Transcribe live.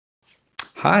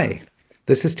Hi,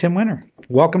 this is Tim Winter.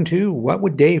 Welcome to What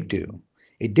Would Dave Do?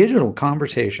 A digital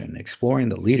conversation exploring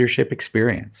the leadership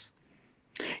experience.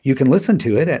 You can listen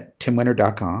to it at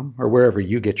timwinter.com or wherever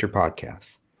you get your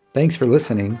podcasts. Thanks for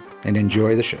listening and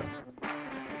enjoy the show.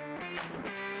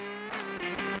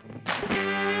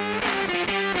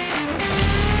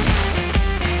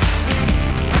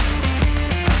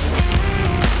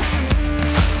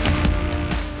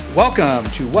 Welcome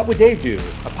to What Would Dave Do?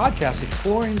 A podcast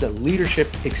exploring the leadership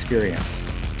experience.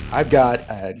 I've got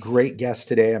a great guest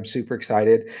today. I'm super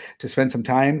excited to spend some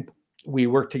time. We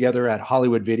work together at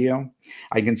Hollywood Video.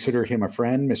 I consider him a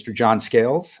friend, Mr. John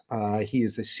Scales. He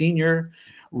is the senior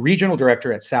regional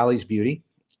director at Sally's Beauty.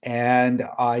 And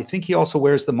I think he also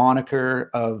wears the moniker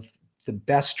of the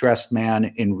best dressed man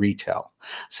in retail.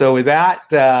 So with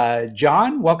that,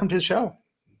 John, welcome to the show.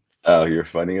 Oh, you're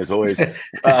funny as always.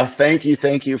 Thank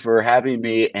you for having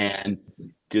me, and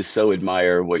just so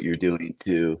admire what you're doing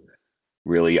to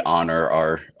really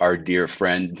honor our dear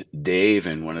friend Dave,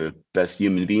 and one of the best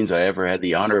human beings I ever had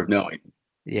the honor of knowing.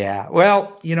 Yeah.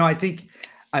 Well, I think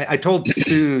I told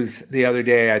Suze the other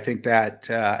day, I think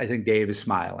Dave is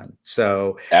smiling.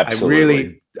 So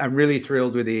Absolutely. I'm really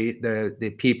thrilled with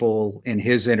the people in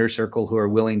his inner circle who are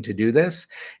willing to do this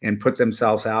and put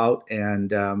themselves out.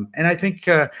 And I think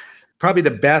probably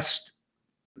the best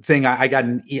thing I got,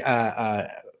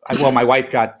 my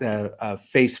wife got a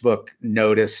Facebook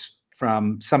notice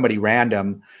from somebody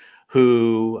random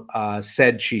who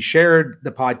said she shared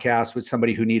the podcast with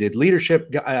somebody who needed leadership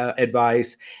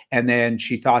advice. And then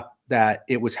she thought that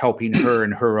it was helping her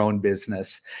in her own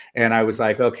business. And I was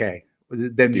like, okay,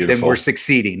 then we're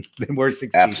succeeding. Then we're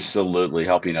succeeding. Absolutely.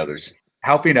 Helping others.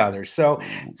 So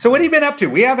what have you been up to?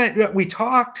 We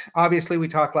talked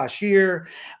last year,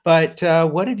 but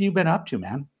what have you been up to,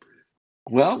 man?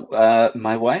 Well,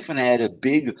 my wife and I had a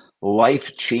big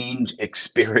life change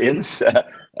experience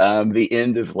the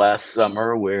end of last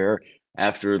summer, where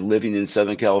after living in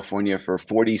Southern California for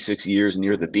 46 years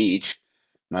near the beach,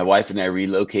 my wife and I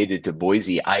relocated to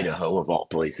Boise, Idaho, of all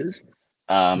places.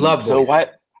 Love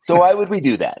Boise. So why would we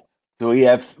do that? So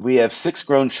we have 6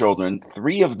 grown children.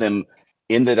 3 of them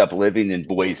ended up living in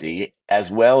Boise,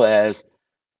 as well as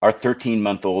our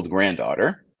 13-month-old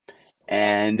granddaughter.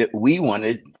 And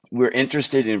we're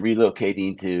interested in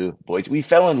relocating to Boise. We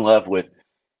fell in love with,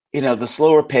 the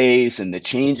slower pace and the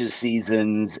change of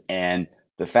seasons, and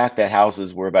the fact that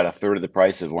houses were about a third of the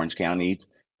price of Orange County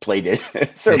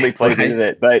certainly played Right. into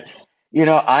it. But,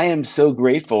 I am so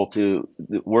grateful to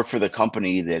work for the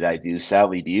company that I do,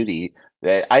 Sally Beauty,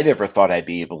 that I never thought I'd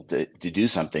be able to do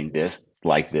something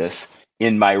like this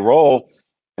in my role.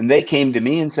 And they came to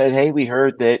me and said, hey, we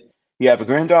heard that you have a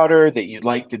granddaughter, that you'd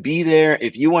like to be there.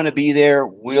 If you want to be there,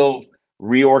 we'll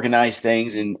reorganize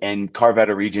things and carve out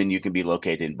a region you can be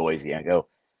located in Boise. I go,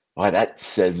 wow, that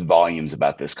says volumes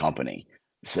about this company.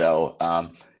 So,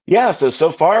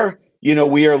 so far,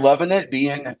 we are loving it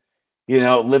being,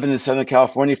 living in Southern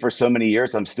California for so many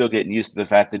years. I'm still getting used to the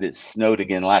fact that it snowed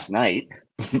again last night.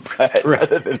 But Right.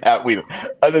 other than that,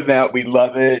 we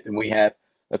love it. And we have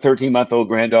a 13-month-old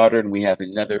granddaughter, and we have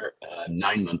another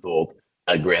 9-month-old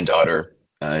granddaughter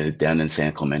down in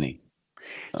San Clemente.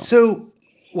 So,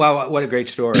 wow, what a great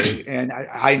story. And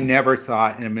I never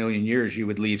thought in a million years you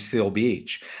would leave Seal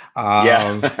Beach.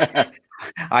 Yeah.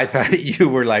 I thought you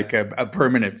were like a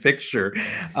permanent fixture.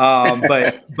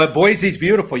 But Boise's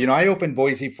beautiful. I opened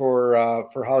Boise for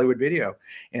Hollywood Video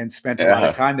and spent a lot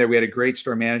of time there. We had a great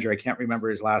store manager. I can't remember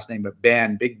his last name, but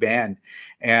Big Ben.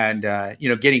 And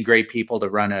getting great people to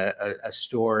run a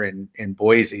store in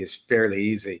Boise is fairly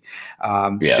easy.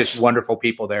 Yes. Just wonderful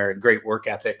people there and great work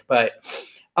ethic. But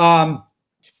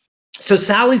so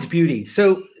Sally's Beauty.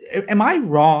 So am I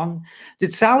wrong?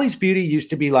 Did Sally's Beauty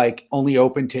used to be like only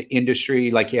open to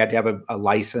industry? Like you had to have a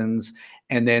license,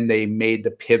 and then they made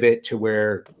the pivot to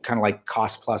where kind of like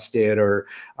Cost Plus did, or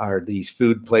these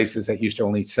food places that used to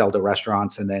only sell to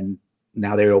restaurants, and then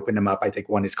now they opened them up. I think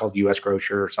one is called US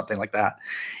Grocer or something like that.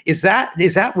 Was that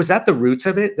the roots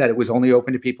of it, that it was only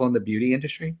open to people in the beauty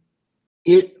industry?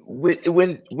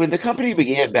 When the company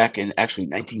began back in actually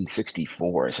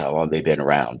 1964 is how long they've been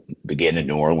around, began in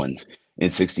New Orleans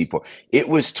in 64. It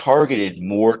was targeted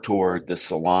more toward the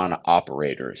salon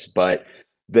operators, but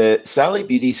the Sally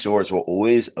Beauty stores were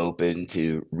always open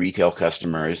to retail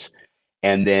customers.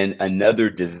 And then another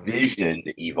division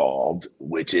evolved,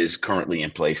 which is currently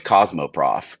in place,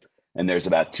 Cosmoprof. And there's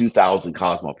about 2,000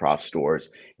 Cosmoprof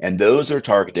stores. And those are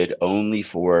targeted only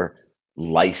for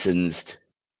licensed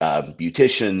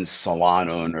beauticians, salon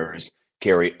owners,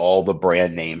 carry all the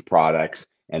brand name products,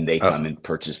 and they come and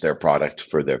purchase their product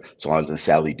for their salons. And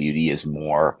Sally Beauty is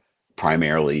more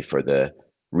primarily for the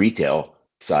retail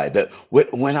side. But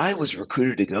when I was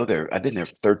recruited to go there, I've been there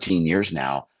 13 years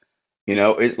now.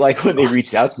 It's like when they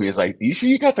reached out to me, it's like, you sure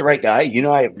you got the right guy?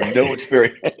 I have no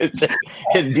experience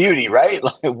in beauty, right?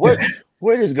 Like,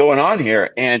 what is going on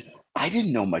here? And I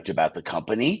didn't know much about the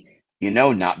company,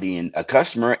 not being a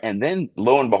customer. And then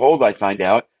lo and behold, I find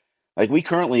out like we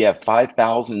currently have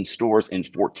 5,000 stores in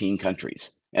 14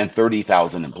 countries and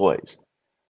 30,000 employees.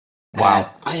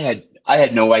 Wow. And I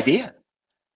had no idea.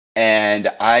 And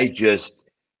I just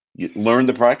learned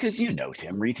the product because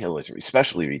Tim, retail is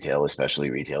especially retail.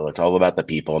 It's all about the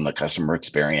people and the customer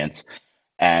experience.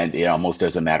 And it almost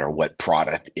doesn't matter what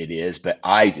product it is, but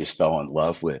I just fell in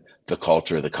love with the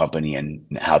culture of the company and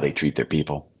how they treat their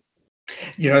people.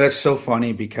 That's so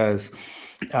funny because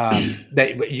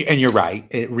and you're right.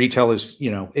 Retail is,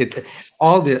 it's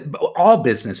all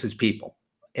business is people,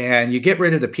 and you get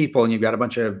rid of the people and you've got a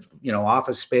bunch of,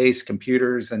 office space,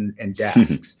 computers and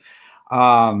desks.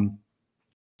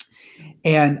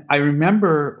 And I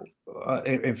remember,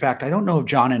 in fact, I don't know if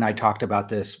John and I talked about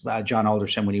this, John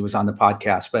Alderson, when he was on the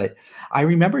podcast, but I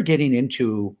remember getting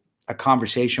into a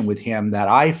conversation with him that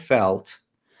I felt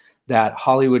that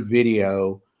Hollywood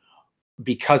Video,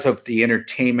 because of the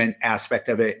entertainment aspect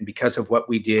of it and because of what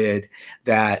we did,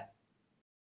 that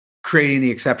creating the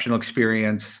exceptional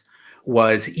experience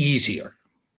was easier.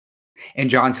 And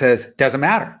John says, doesn't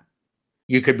matter.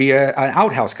 You could be an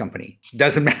outhouse company.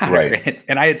 Doesn't matter. Right.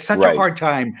 And I had such a hard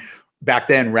time back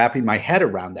then wrapping my head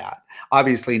around that.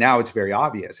 Obviously now it's very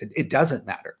obvious. It doesn't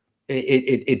matter.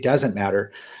 It doesn't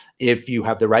matter if you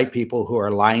have the right people who are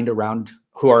aligned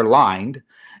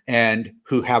and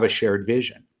who have a shared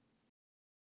vision.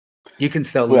 You can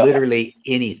sell literally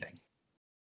anything.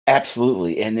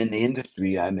 Absolutely. And in the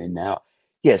industry I'm in now,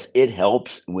 yes, it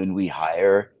helps when we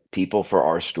hire people for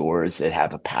our stores that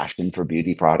have a passion for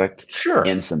beauty product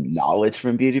and some knowledge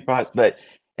from beauty products. But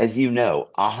as you know,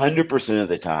 100% of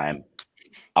the time,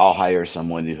 I'll hire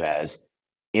someone who has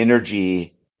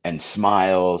energy and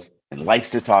smiles and likes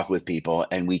to talk with people,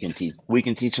 and we can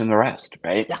teach them the rest,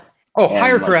 right? Yeah. Oh,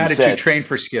 hire for attitude, train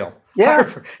for skill.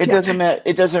 Yeah. It doesn't matter.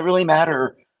 It doesn't really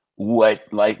matter what,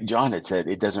 like John had said,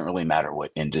 it doesn't really matter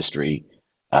what industry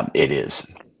it is.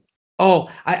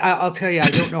 Oh, I'll tell you, I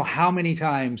don't know how many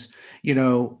times,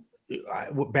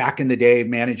 back in the day,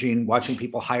 watching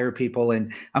people hire people.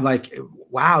 And I'm like,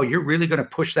 wow, you're really going to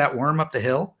push that worm up the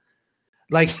hill?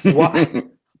 Like,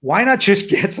 why not just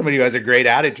get somebody who has a great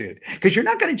attitude? Because you're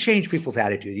not going to change people's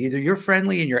attitude. Either you're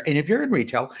friendly and if you're in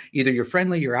retail, either you're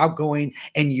friendly, you're outgoing,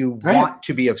 and you want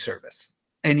to be of service.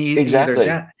 And exactly.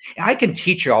 I can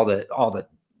teach you all the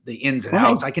ins and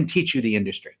outs. I can teach you the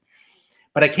industry,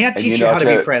 but I can't teach you how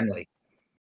to be friendly.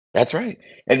 That's right.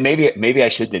 And maybe I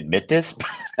shouldn't admit this,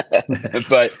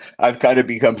 but I've kind of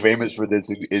become famous for this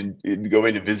in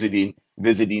going to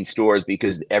visiting stores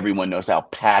because everyone knows how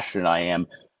passionate I am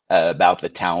about the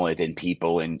talent and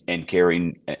people and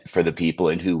caring for the people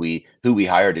and who we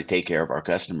hire to take care of our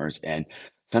customers. And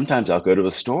sometimes I'll go to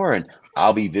a store and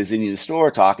I'll be visiting the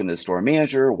store, talking to the store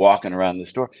manager, walking around the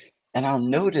store, and I'll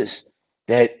notice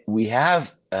that we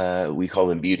have we call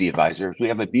them beauty advisors. We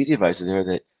have a beauty advisor there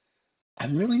that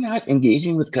I'm really not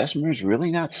engaging with customers, really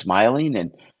not smiling.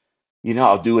 And,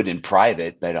 I'll do it in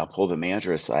private, but I'll pull the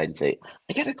manager aside and say,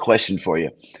 I got a question for you.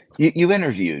 You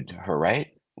interviewed her, right?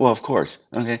 Well, of course.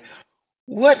 Okay.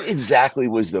 What exactly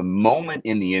was the moment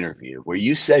in the interview where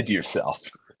you said to yourself,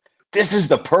 this is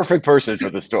the perfect person for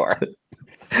the store?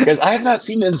 Because I have not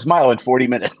seen them smile in 40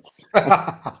 minutes.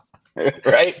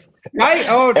 Right?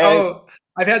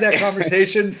 I've had that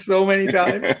conversation so many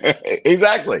times.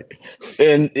 Exactly.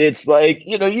 And it's like,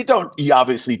 you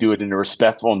obviously do it in a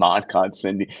respectful,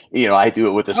 non-constant, I do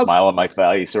it with a smile on my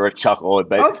face or a chuckle.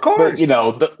 But, of course,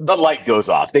 but, the light goes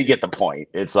off. They get the point.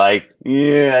 It's like,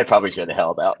 I probably should have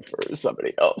held out for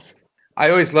somebody else. I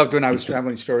always loved when I was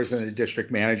traveling stores and the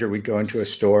district manager would go into a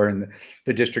store and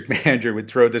the district manager would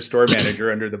throw the store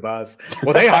manager under the bus.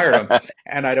 Well, they hired him.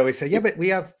 And I'd always say, yeah,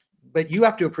 but you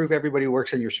have to approve everybody who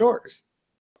works in your stores.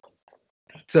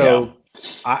 So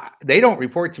they don't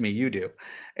report to me. You do.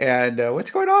 And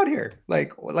what's going on here?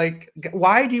 Like,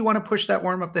 why do you want to push that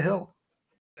worm up the hill?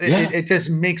 It just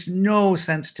makes no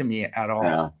sense to me at all.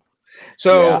 Yeah.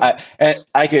 So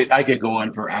I could go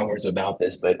on for hours about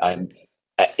this, but I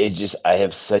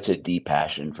have such a deep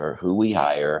passion for who we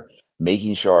hire,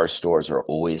 making sure our stores are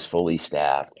always fully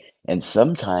staffed. And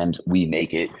sometimes we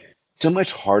make it so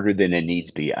much harder than it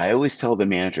needs to be. I always tell the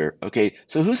manager, okay,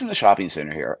 so who's in the shopping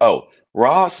center here? Oh,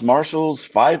 Ross, Marshalls,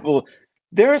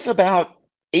 there's about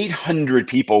 800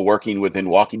 people working within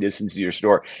walking distance of your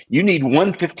store. You need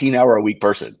one 15-hour-a-week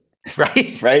person.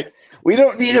 Right. Right. We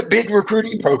don't need a big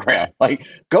recruiting program. Like,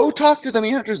 go talk to the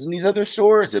managers in these other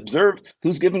stores, observe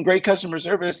who's giving great customer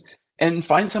service, and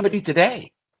find somebody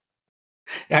today.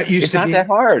 That used It's to not be, that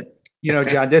hard.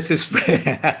 John, this is,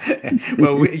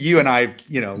 well, you and I,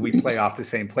 we play off the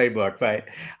same playbook, but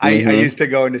I used to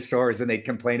go into stores and they'd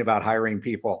complain about hiring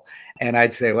people. And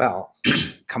I'd say, well,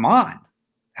 come on.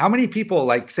 How many people,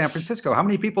 like San Francisco, how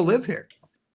many people live here?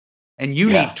 And you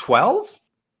need 12?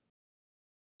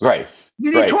 Right.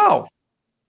 You need 12.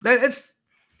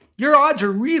 Your odds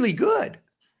are really good.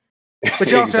 But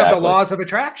you also have the laws of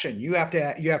attraction. You have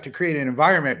to create an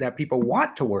environment that people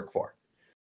want to work for.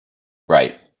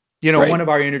 Right. One of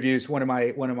our interviews, one of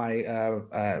my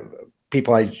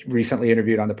people I recently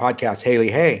interviewed on the podcast,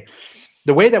 Haley Hay,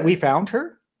 the way that we found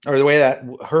her, or the way that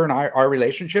her and our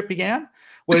relationship began,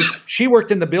 was she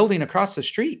worked in the building across the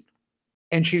street,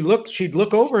 and she'd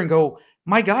look over and go,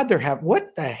 "My God,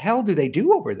 what the hell do they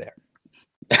do over there?"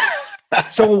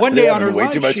 So one day on her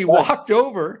lunch, she walked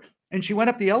over and she went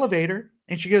up the elevator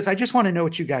and she goes, "I just want to know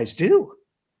what you guys do."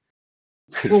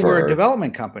 Well, we're a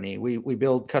development company. We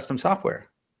build custom software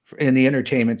in the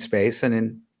entertainment space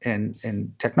and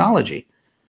in technology.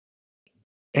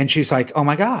 And she's like, "Oh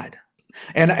my God."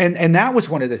 And that was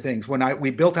one of the things when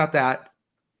we built out that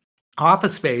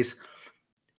office space.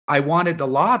 I wanted the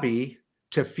lobby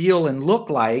to feel and look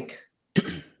like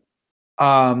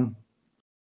I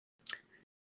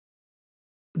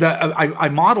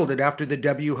modeled it after the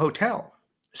W Hotel.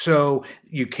 So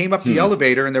you came up the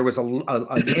elevator and there was an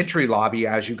entry lobby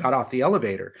as you got off the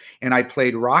elevator, and I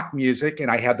played rock music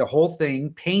and I had the whole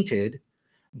thing painted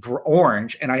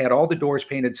orange, and I had all the doors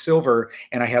painted silver,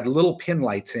 and I had little pin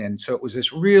lights in. So it was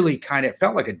this really it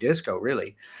felt like a disco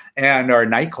really, or a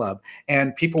nightclub.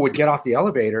 And people would get off the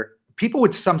elevator. People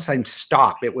would sometimes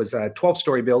stop. It was a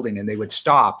 12-story building, and they would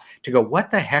stop to go,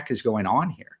 "What the heck is going on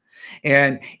here?"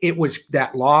 And it was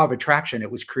that law of attraction.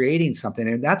 It was creating something.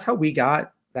 And that's how we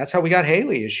got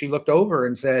Haley, is she looked over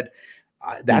and said,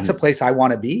 "That's a place I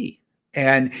want to be."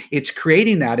 And it's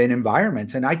creating that in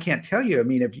environments. And I can't tell you, I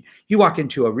mean, if you walk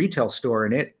into a retail store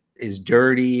and it is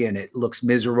dirty and it looks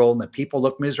miserable and the people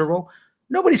look miserable,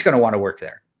 nobody's going to want to work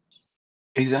there.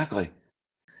 Exactly.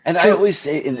 And I always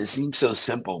say, and it seems so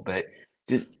simple, but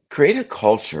to create a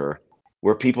culture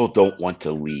where people don't want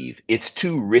to leave. It's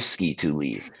too risky to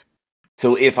leave.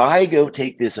 So if I go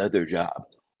take this other job,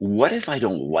 what if I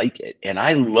don't like it? And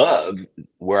I love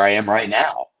where I am right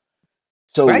now.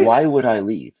 So why would I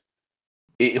leave?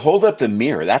 Hold up the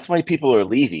mirror. That's why people are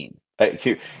leaving.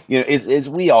 As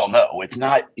we all know, it's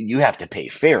not, you have to pay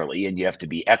fairly and you have to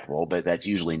be equitable, but that's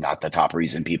usually not the top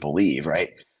reason people leave,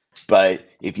 right? But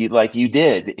if you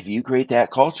create that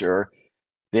culture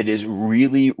that is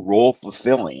really role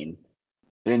fulfilling,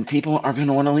 then people aren't going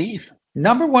to want to leave.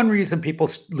 Number one reason people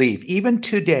leave, even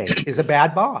today, is a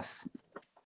bad boss.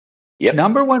 Yep.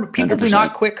 Number one, people 100%. do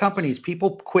not quit companies.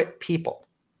 People quit people.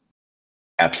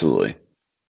 Absolutely.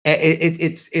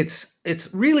 It's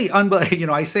really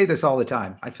unbelievable. I say this all the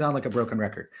time. I sound like a broken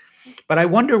record, but I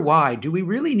wonder why. Do we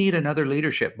really need another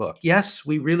leadership book? Yes,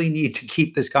 we really need to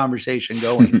keep this conversation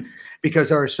going because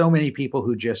there are so many people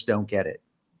who just don't get it.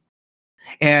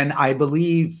 And I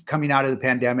believe coming out of the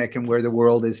pandemic and where the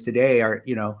world is today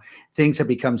things have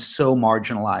become so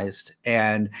marginalized.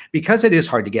 And because it is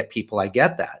hard to get people, I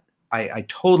get that. I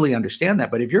totally understand that.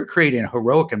 But if you're creating a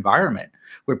heroic environment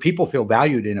where people feel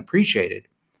valued and appreciated,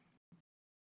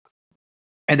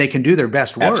 and they can do their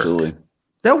best work, absolutely,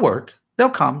 they'll work. They'll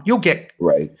come. You'll get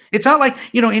right. It's not like,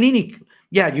 in any,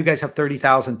 you guys have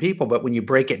 30,000 people, but when you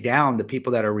break it down, the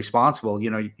people that are responsible,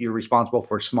 you're responsible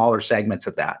for smaller segments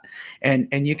of that.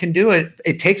 And you can do it.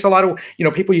 It takes a lot of,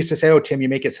 people used to say, "Oh, Tim, you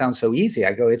make it sound so easy."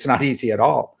 I go, it's not easy at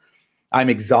all. I'm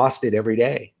exhausted every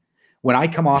day. When I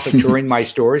come off of touring my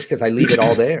stores, because I leave it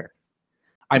all there,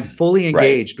 I'm fully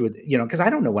engaged with, because I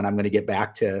don't know when I'm going to get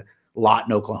back to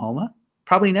Lawton, Oklahoma.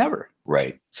 Probably never.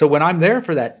 Right. So when I'm there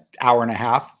for that hour and a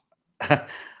half,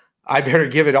 I better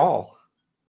give it all.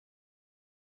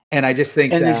 And I just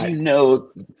think and that,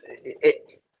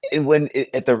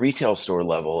 at the retail store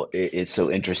level, it's so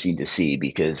interesting to see,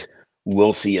 because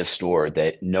we'll see a store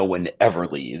that no one ever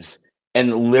leaves,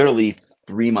 and literally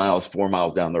 3 miles, 4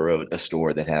 miles down the road, a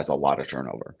store that has a lot of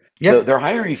turnover. Yep. So they're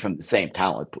hiring from the same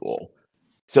talent pool.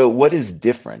 So what is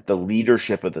different? The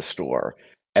leadership of the store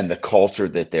and the culture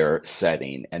that they're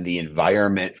setting and the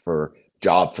environment for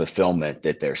job fulfillment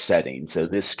that they're setting. So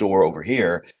this store over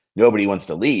here, nobody wants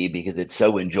to leave because it's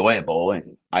so enjoyable,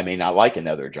 and I may not like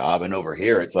another job. And over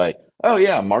here, it's like, "Oh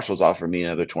yeah, Marshall's offering me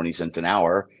another 20 cents an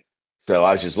hour. So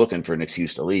I was just looking for an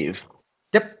excuse to leave."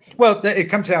 Yep. Well, it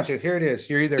comes down to, here it is.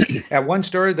 You're either at one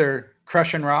store, they're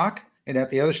crushing rock, And at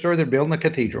the other store, they're building a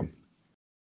cathedral.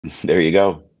 There you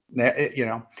go. You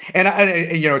know,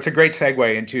 and you know, it's a great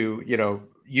segue into, you know,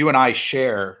 you and I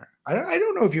share. I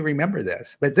don't know if you remember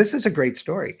this, but this is a great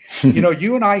story. You know,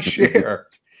 you and I share.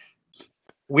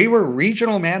 We were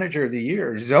regional manager of the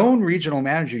year, zone regional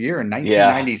manager of the year in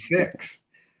 1996. Yeah.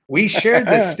 We shared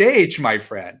the stage, my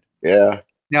friend. Yeah.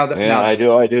 Now, I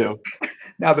do.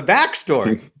 Now the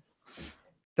backstory.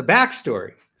 The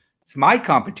backstory. It's my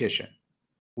competition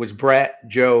was Brett,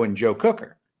 Joe, and Joe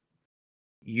Cooker.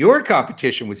 Your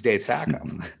competition was Dave Sacco,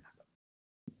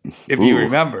 if you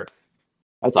remember.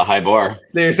 That's a high bar.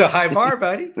 There's a high bar,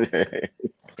 buddy.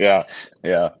 Yeah.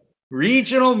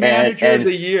 Regional manager of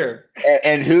the year.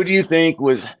 And who do you think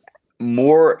was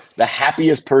the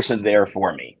happiest person there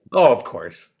for me? Oh, of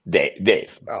course. Dave.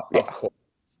 Oh, yeah. Of course.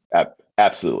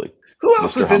 Absolutely. Who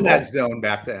else was in that zone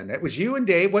back then? It was you and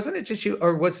Dave. Wasn't it just you?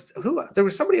 Or there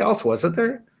was somebody else, wasn't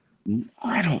there?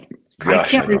 I don't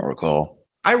recall.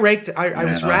 I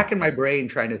was racking my brain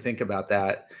trying to think about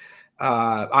that.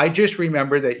 I just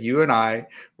remember that you and I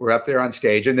were up there on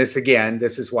stage, and this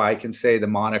is why I can say the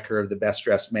moniker of the best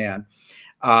dressed man.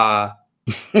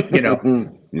 You know,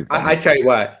 I tell you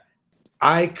what,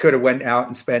 I could have went out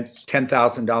and spent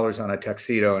 $10,000 on a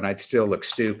tuxedo, and I'd still look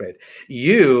stupid.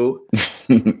 You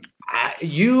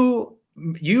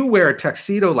wear a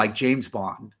tuxedo like James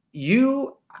Bond.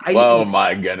 Oh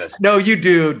my goodness! No, you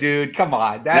do, dude. Come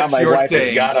on, that's now my your wife thing.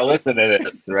 Has got to listen to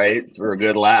this, right, for a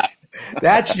good laugh.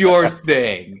 That's your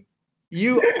thing.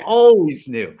 You always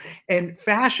knew. And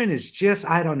fashion is just,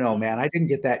 I don't know, man. I didn't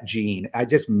get that gene. I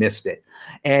just missed it.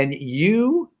 And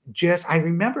I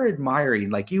remember admiring,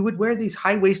 like, you would wear these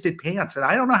high-waisted pants, and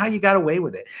I don't know how you got away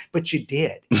with it, but you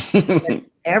did.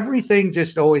 Everything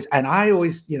just always, and I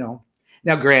always, you know,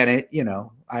 now granted, you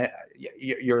know,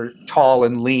 you're tall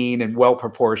and lean and well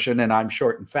proportioned, and I'm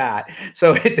short and fat,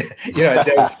 so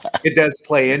it does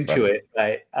play into it.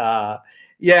 But I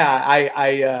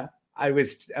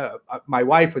was my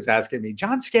wife was asking me,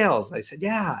 John Scales. I said,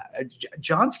 yeah,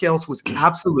 John Scales was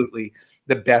absolutely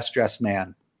the best dressed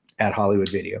man at Hollywood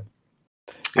Video.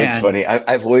 It's funny.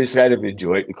 I've always kind of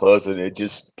enjoyed the clothes, and it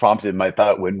just prompted my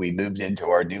thought when we moved into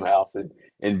our new house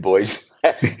in Boise.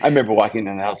 I remember walking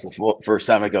in the house the first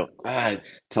time. I go,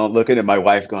 looking at my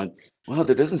wife, going, "Well,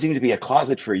 there doesn't seem to be a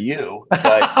closet for you,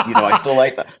 but you know, I still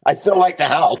like the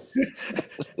house."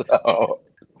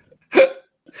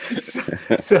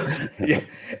 So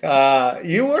yeah,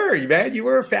 you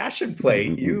were a fashion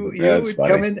plate. You would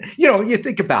come in. You know, you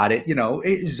think about it. You know,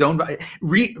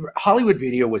 Hollywood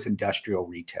Video was industrial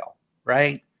retail,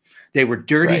 right? They were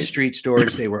dirty street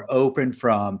stores. They were open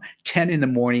from 10 in the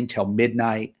morning till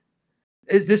midnight.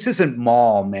 This isn't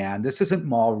mall, man. This isn't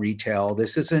mall retail.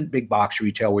 This isn't big box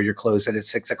retail where you're closed at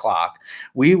 6 o'clock.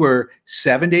 We were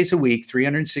 7 days a week,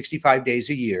 365 days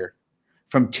a year,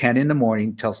 from 10 in the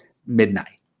morning till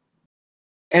midnight.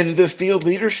 And the field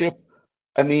leadership,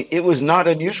 I mean, it was not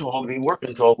unusual to be working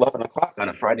until 11 o'clock on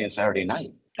a Friday and Saturday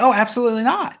night. Oh, absolutely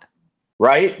not.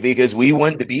 Right? Because we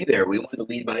wanted to be there. We wanted to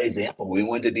lead by example. We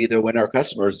wanted to be there when our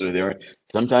customers are there.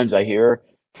 Sometimes I hear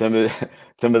some of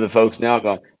the folks now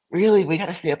going, "Really? We got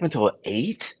to stay up until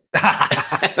 8?"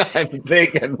 I'm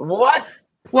thinking, what?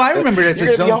 Well, I remember this.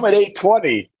 You're home at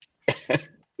 8:20.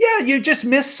 Yeah, you just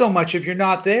miss so much if you're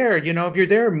not there. You know, if you're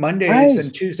there Mondays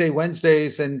and Tuesday,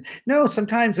 Wednesdays, and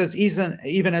sometimes as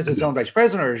even as a zone vice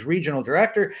president or as regional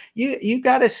director, you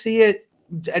got to see it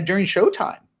during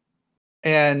showtime,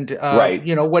 and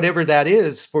you know, whatever that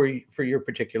is for your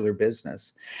particular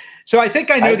business. So I think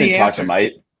I know the answer.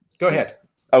 Go ahead.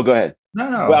 Oh, go ahead. No.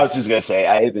 Well, I was just gonna say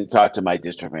I even talked to my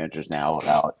district managers now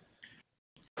about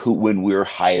when we're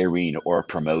hiring or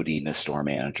promoting a store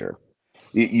manager.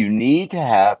 You need to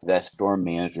have that store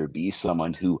manager be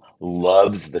someone who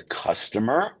loves the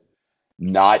customer,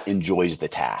 not enjoys the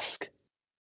task,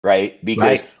 right?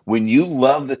 Because when you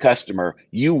love the customer,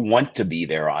 you want to be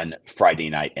there on Friday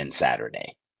night and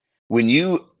Saturday. When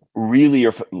you really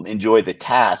enjoy the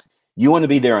task, you want to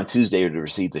be there on Tuesday to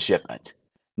receive the shipment.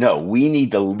 No, we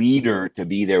need the leader to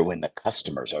be there when the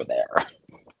customers are there.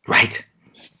 Right.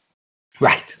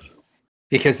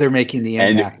 Because they're making the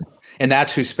impact. And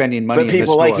that's who's spending money. But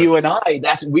people like you and I,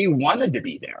 we wanted to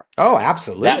be there. Oh,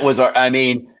 absolutely. That was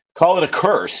call it a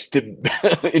curse to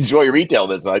enjoy retail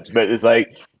this much, but it's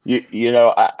like,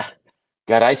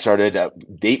 I started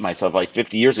date myself like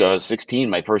 50 years ago. I was 16.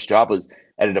 My first job was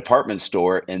at a department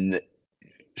store and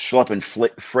schlepping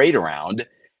freight around.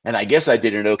 And I guess I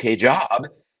did an okay job.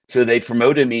 So they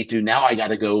promoted me to now I got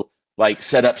to go like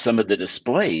set up some of the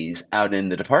displays out in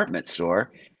the department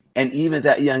store. And even at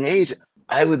that young age,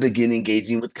 I would begin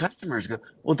engaging with customers. Go,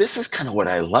 well, this is kind of what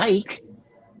I like.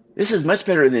 this is much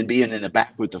better than being in the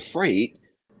back with the freight.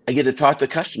 I get to talk to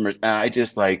customers. And I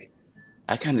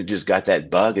kind of just got that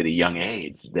bug at a young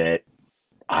age that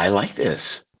I like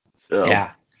this. So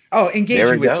Yeah. Oh, there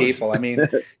engaging it with goes. people. I mean,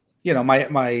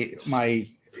 my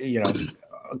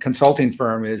consulting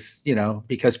firm is,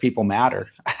 because people matter.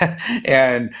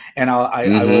 and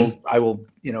I will,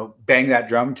 bang that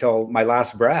drum till my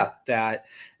last breath that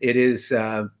it is,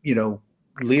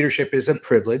 leadership is a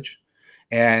privilege,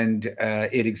 and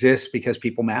it exists because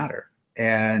people matter.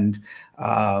 And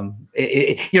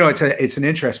it's an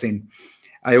interesting.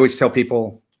 I always tell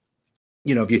people,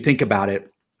 if you think about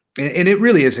it, and it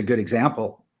really is a good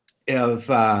example of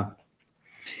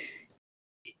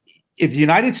if the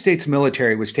United States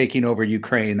military was taking over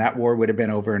Ukraine, that war would have been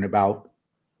over in about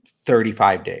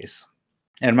 35 days.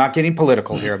 And I'm not getting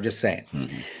political here. I'm just saying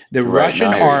the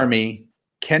Russian army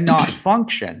cannot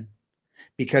function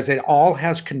because it all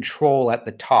has control at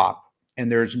the top,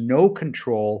 and there's no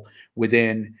control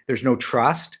within, there's no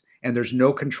trust, and there's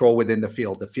no control within the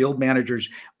field. The field managers,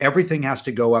 everything has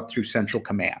to go up through central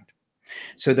command.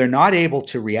 So they're not able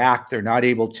to react. They're not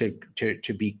able to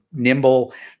be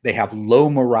nimble. They have low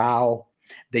morale.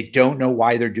 They don't know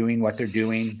why they're doing what they're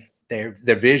doing. Their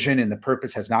vision and the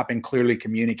purpose has not been clearly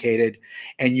communicated.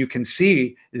 And you can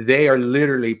see they are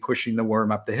literally pushing the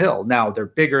worm up the hill. Now they're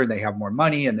bigger and they have more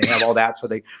money and they have all that. So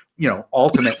they,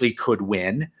 ultimately could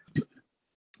win,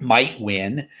 might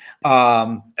win,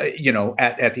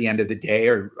 at the end of the day,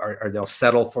 or they'll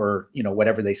settle for,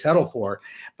 whatever they settle for.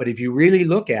 But if you really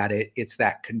look at it, it's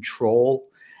that control.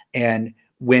 And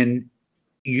when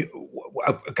you,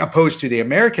 opposed to the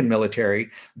American military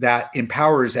that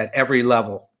empowers at every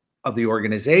level of the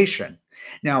organization.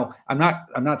 Now, I'm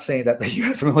not saying that the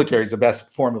U.S. military is the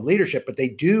best form of leadership, but they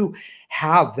do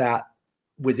have that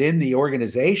within the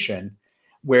organization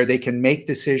where they can make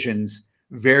decisions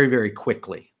very, very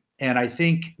quickly. And I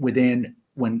think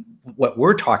when what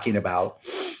we're talking about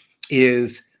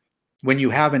is when you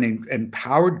have an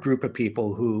empowered group of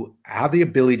people who have the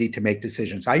ability to make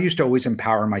decisions. I used to always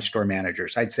empower my store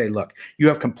managers. I'd say, look, you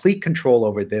have complete control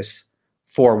over this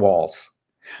 4 walls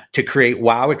to create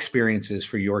wow experiences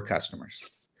for your customers.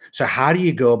 So how do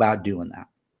you go about doing that?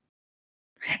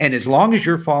 And as long as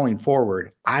you're falling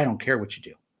forward, I don't care what you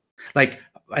do. Like,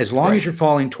 as long as you're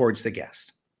falling towards the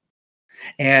guest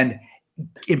and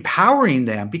empowering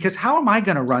them, because how am I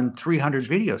going to run 300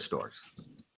 video stores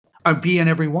or be in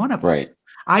every one of them? Right.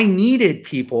 I needed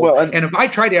people. Well, and if I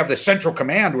try to have the central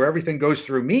command where everything goes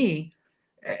through me,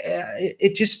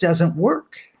 it just doesn't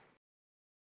work.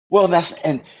 Well,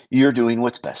 and you're doing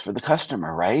what's best for the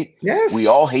customer, right? Yes. We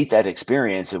all hate that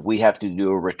experience. If we have to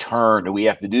do a return or we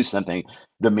have to do something,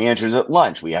 the manager's at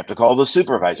lunch, we have to call the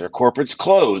supervisor, corporate's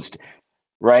closed,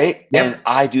 right? Yep. And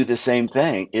I do the same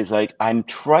thing. Is like, I'm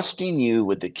trusting you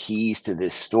with the keys to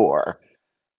this store.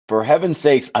 For heaven's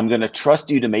sakes, I'm going to trust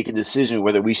you to make a decision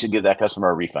whether we should give that customer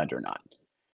a refund or not.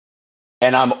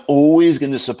 And I'm always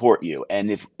going to support you.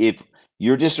 And if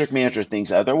your district manager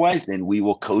thinks otherwise, then we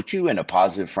will coach you in a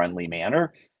positive, friendly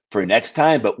manner for next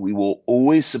time, but we will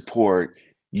always support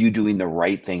you doing the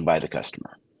right thing by the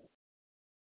customer.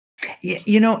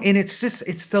 And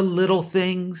it's the little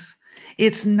things.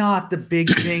 It's not the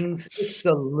big things. It's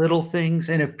the little things.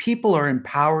 And if people are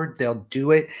empowered, they'll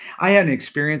do it. I had an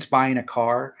experience buying a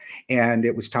car, and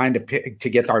it was time to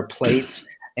get our plates.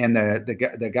 And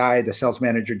the sales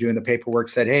manager doing the paperwork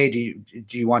said, "Hey,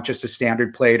 do you want just a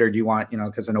standard plate, or do you want,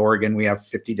 because in Oregon we have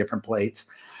 50 different plates?"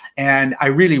 And I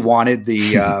really wanted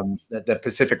the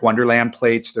Pacific Wonderland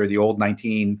plates. They're the old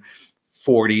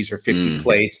 1940s or 50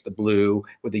 plates, the blue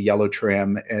with the yellow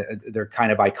trim. They're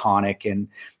kind of iconic and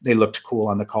they looked cool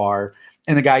on the car.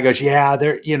 And the guy goes, "Yeah,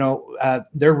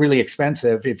 they're really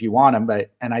expensive if you want them."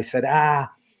 And I said,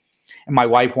 and my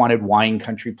wife wanted wine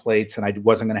country plates, and I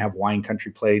wasn't going to have wine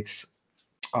country plates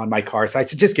on my car. So I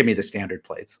said, "Just give me the standard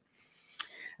plates."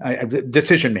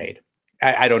 Decision made.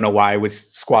 I don't know why I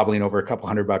was squabbling over a couple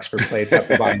 $100 for plates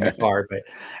after buying the car, but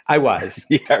I was.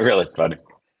 Yeah, really, it's funny.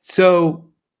 So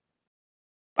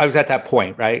I was at that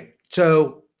point, right?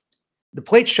 So the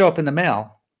plates show up in the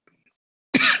mail,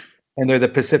 and they're the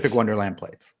Pacific Wonderland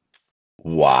plates.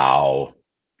 Wow.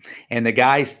 And the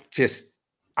guys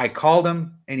I called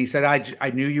him, and he said, I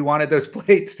knew you wanted those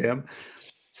plates, Tim.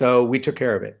 So we took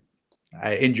care of it.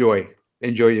 Enjoy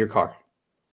your car.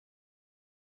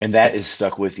 And that is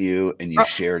stuck with you, and you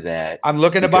share that. I'm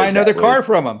looking to buy another car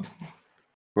from him.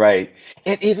 Right.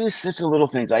 And it is such a little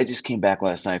things. I just came back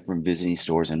last night from visiting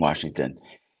stores in Washington.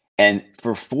 And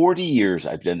for 40 years,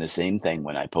 I've done the same thing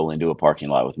when I pull into a parking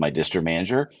lot with my district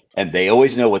manager, and they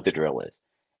always know what the drill is.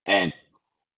 And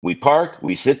we park,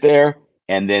 we sit there,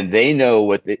 And then they know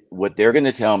what they're going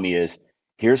to tell me is,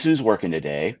 here's who's working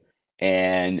today.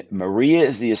 And Maria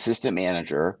is the assistant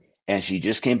manager, and she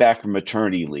just came back from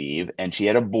maternity leave, and she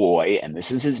had a boy, and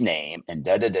this is his name, and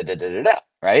da da da da da da da.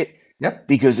 Right? Yep.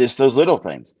 Because it's those little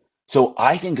things. So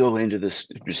I can go into this.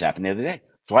 Just happened the other day.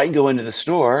 So I can go into the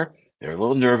store. They're a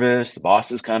little nervous. The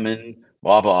boss is coming.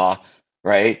 Blah blah.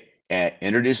 Right? And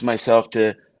introduce myself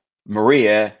to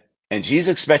Maria, and she's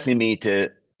expecting me to,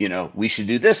 we should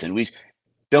do this, and we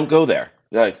don't go there.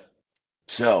 Like,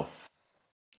 so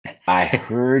I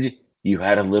heard you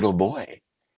had a little boy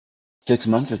 6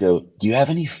 months ago. Do you have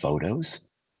any photos?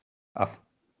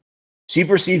 She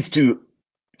proceeds to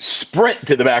sprint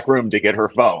to the back room to get her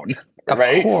phone,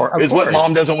 right? Is what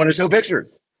mom doesn't want to show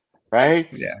pictures, right?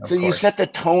 Yeah. So you set the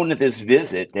tone of this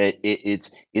visit that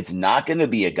it's not going to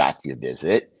be a gotcha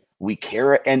visit. We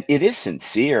care, and it is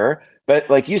sincere. But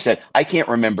like you said, I can't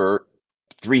remember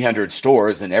 300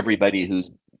 stores and everybody who's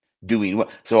doing what.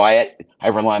 So I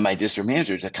rely on my district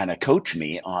managers to kind of coach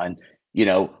me on,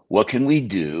 what can we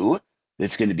do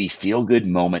that's going to be feel good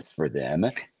moments for them.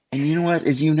 And you know what?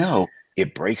 As you know,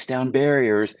 it breaks down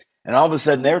barriers. And all of a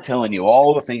sudden they're telling you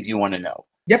all the things you want to know.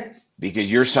 Yep.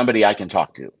 Because you're somebody I can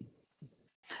talk to.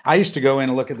 I used to go in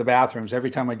and look at the bathrooms.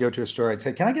 Every time I go to a store, I'd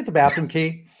say, can I get the bathroom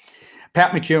key?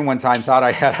 Pat McEwen one time thought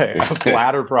I had a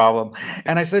bladder problem.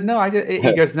 And I said, no, I did.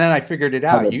 He goes, then I figured it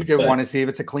out. 100%. You just want to see if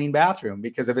it's a clean bathroom,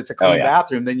 because if it's a clean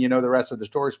bathroom, then the rest of the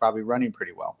store is probably running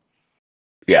pretty well.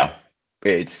 Yeah,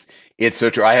 it's so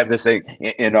true. I have this thing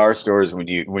in our stores. When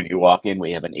you walk in,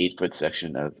 we have an 8-foot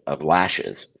section of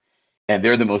lashes, and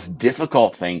they're the most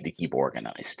difficult thing to keep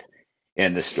organized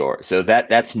in the store. So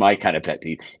that's my kind of pet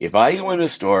peeve. If I go in a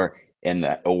store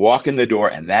and walk in the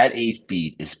door and that 8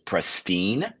 feet is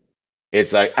pristine,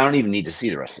 it's like, I don't even need to see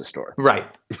the rest of the store. Right.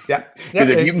 Yeah. Because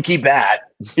if you can keep that,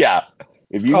 if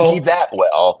you can keep that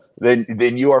well, then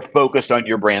you are focused on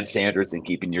your brand standards and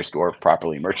keeping your store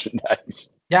properly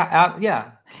merchandised. Yeah.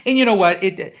 Yeah. And you know what?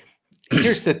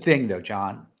 Here's the thing though,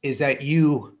 John, is that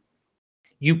you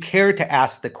care to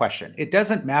ask the question. It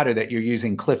doesn't matter that you're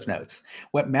using Cliff Notes.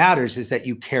 What matters is that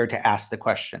you care to ask the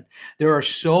question. There are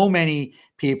so many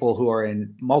people who are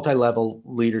in multi-level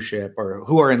leadership or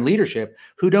who are in leadership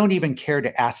who don't even care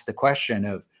to ask the question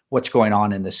of what's going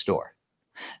on in the store.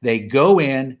 They go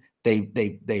in, they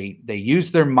use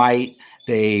their might,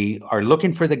 they are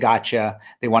looking for the gotcha,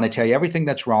 they want to tell you everything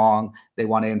that's wrong, they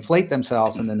want to inflate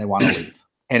themselves, and then they want to leave.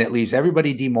 And it leaves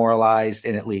everybody demoralized,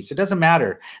 and it leaves. It doesn't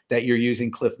matter that you're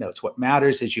using Cliff Notes. What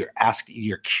matters is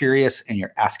you're curious, and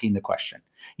you're asking the question.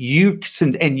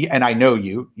 And I know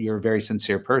you're a very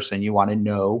sincere person. You want to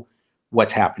know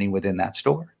what's happening within that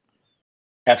store.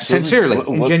 Absolutely. Sincerely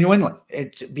and genuinely,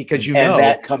 because and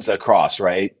that comes across,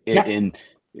 right? And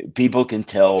people can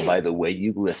tell by the way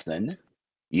you listen.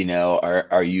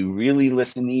 Are you really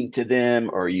listening to them,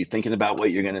 or are you thinking about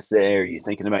what you're going to say? Are you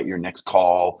thinking about your next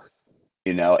call?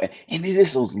 And it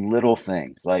is those little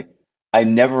things. Like, I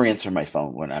never answer my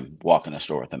phone when I'm walking a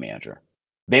store with a manager.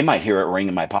 They might hear it ring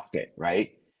in my pocket,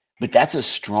 right? But that's a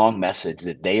strong message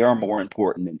that they are more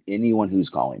important than anyone who's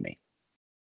calling me.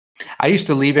 I used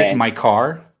to leave it in my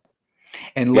car,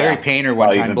 and Larry Painter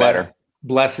one time,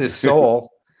 bless his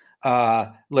soul,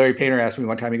 Larry Painter asked me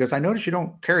one time, he goes, I noticed you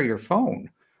don't carry your phone.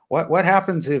 What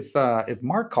happens if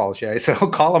Mark calls you? I said, I'll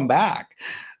call him back.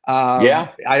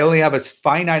 I only have a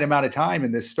finite amount of time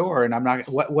in this store, and I'm not.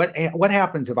 What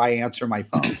happens if I answer my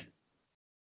phone?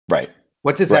 Right.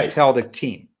 What does that tell the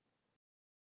team?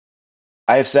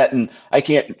 I have sat in. I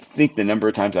can't think the number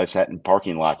of times I've sat in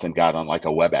parking lots and got on like a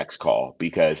WebEx call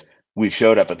because we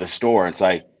showed up at the store and it's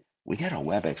like, we got a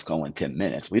WebEx call in 10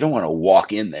 minutes. We don't want to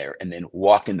walk in there and then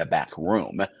walk in the back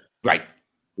room. Right.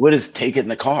 What is take it in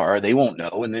the car? They won't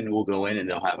know, and then we'll go in and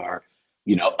they'll have our,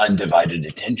 undivided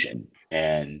attention.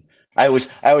 And I always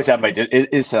have my,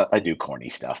 I do corny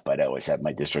stuff, but I always have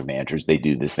my district managers. They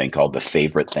do this thing called the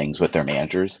favorite things with their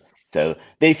managers. So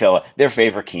they fill their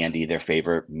favorite candy, their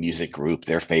favorite music group,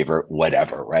 their favorite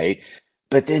whatever, right?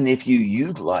 But then if you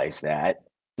utilize that,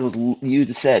 those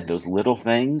little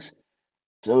things.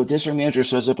 So district manager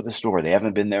shows up at the store. They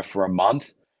haven't been there for a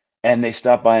month, and they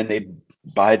stop by and they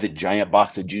buy the giant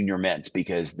box of Junior Mints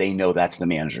because they know that's the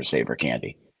manager's favorite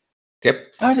candy. Yep.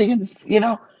 How are they going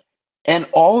to, and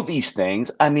all of these things,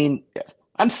 I mean,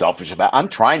 I'm selfish I'm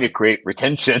trying to create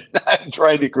retention. I'm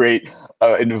trying to create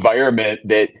an environment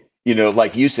that,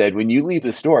 like you said, when you leave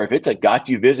the store, if it's a got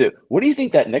you visit, what do you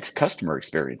think that next customer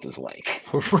experience is like?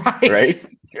 Right.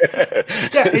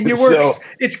 Yeah. And you work,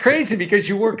 it's crazy because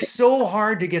you work so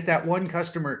hard to get that one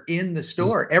customer in the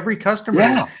store, every customer.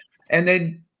 Yeah. And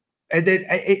then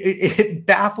it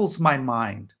baffles my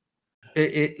mind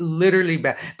It literally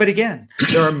bad. But again,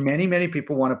 there are many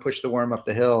people want to push the worm up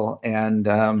the hill, and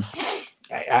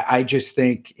I just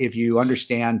think if you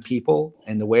understand people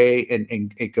and the way,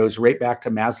 and it goes right back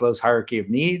to Maslow's hierarchy of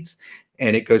needs,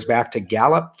 and it goes back to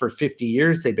Gallup for 50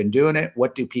 years. They've been doing it.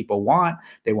 What do people want?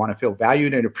 They want to feel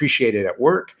valued and appreciated at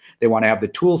work. They want to have the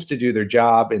tools to do their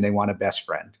job, and they want a best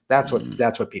friend. That's what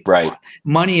people Right. want.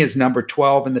 Money is number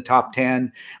 12 in the top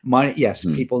 10. Money, yes,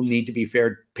 Mm. people need to be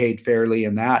paid fairly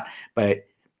in that, but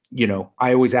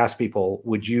I always ask people,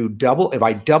 would you double if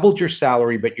I doubled your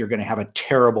salary, but you're going to have a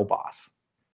terrible boss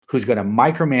who's going to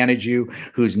micromanage you,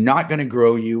 who's not going to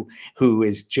grow you, who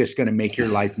is just going to make your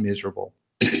life miserable?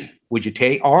 Would you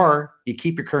take, or you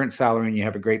keep your current salary and you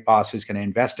have a great boss who's going to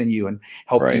invest in you and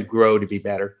help you grow to be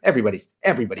better?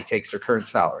 Everybody takes their current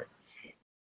salary.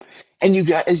 And you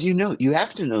got, as you know, you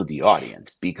have to know the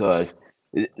audience, because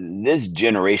this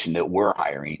generation that we're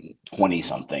hiring, 20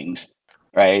 somethings,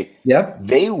 right? Yep.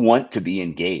 They want to be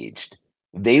engaged.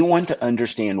 They want to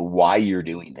understand why you're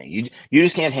doing things. You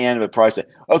just can't hand them a price.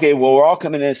 Okay, well, we're all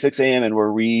coming in at 6 a.m. and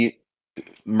we're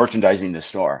merchandising the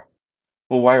store.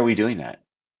 Well, why are we doing that?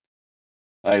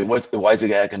 Like, why is it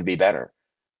going to be better?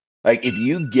 Like, if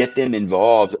you get them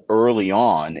involved early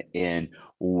on in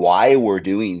why we're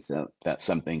doing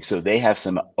something, so they have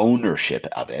some ownership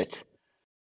of it,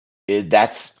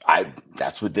 that's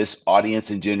what this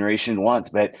audience and generation wants.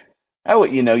 But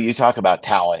you talk about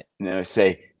talent,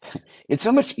 say it's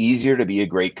so much easier to be a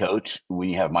great coach when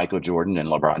you have Michael Jordan and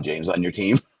LeBron James on your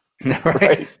team.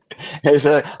 Right?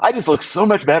 I just look so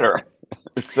much better.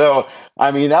 So,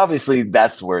 I mean, obviously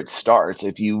that's where it starts.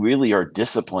 If you really are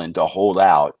disciplined to hold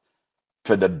out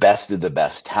for the best of the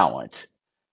best talent,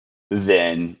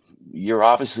 then you're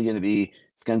obviously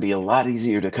it's going to be a lot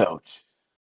easier to coach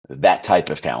that type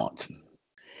of talent.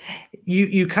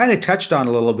 You kind of touched on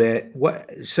a little bit.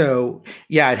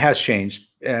 It has changed.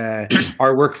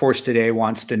 Our workforce today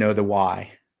wants to know the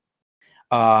why.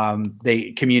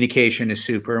 Communication is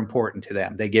super important to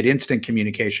them. They get instant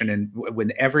communication and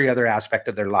with every other aspect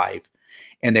of their life,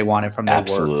 and they want it from their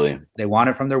work. They want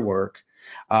it from their work,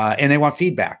 and they want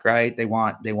feedback, right? They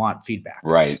want feedback,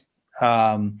 right?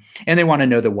 And they want to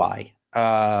know the why.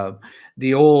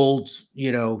 The old,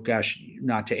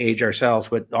 not to age ourselves,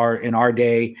 but in our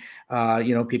day,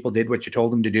 people did what you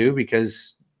told them to do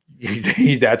because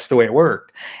that's the way it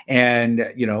worked.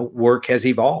 And, work has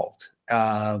evolved.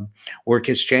 Work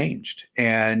has changed.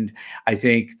 And I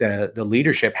think the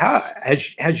leadership, how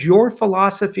has your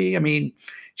philosophy,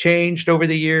 changed over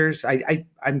the years?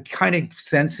 I'm kind of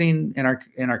sensing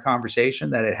in our conversation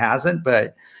that it hasn't,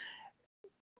 but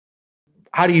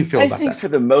how do you feel about that? I think for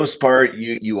the most part,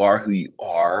 you are who you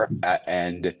are.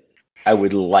 And I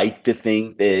would like to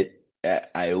think that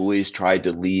I always tried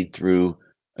to lead through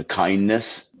a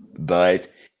kindness, but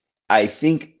I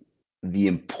think the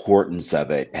importance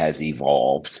of it has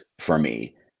evolved for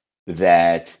me.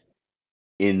 That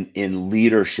in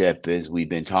leadership, as we've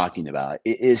been talking about,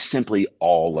 it is simply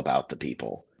all about the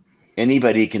people.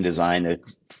 Anybody can design a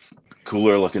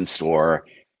cooler looking store.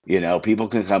 People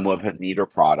can come up with neater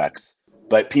products,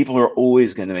 but people are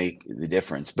always going to make the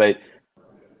difference. But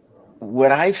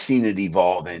what I've seen it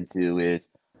evolve into is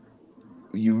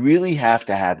you really have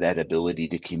to have that ability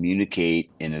to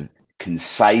communicate in a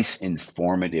concise,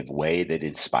 informative way that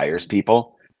inspires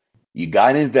people. You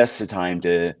got to invest the time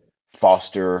to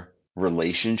foster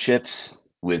relationships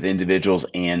with individuals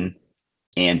and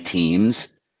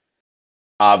teams.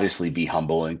 Obviously, be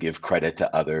humble and give credit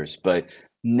to others, but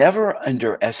never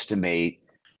underestimate,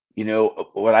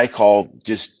 what I call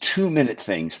just 2-minute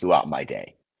things throughout my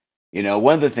day.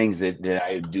 One of the things that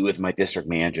I do with my district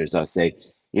managers, I'll say,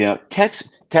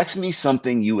 text me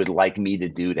something you would like me to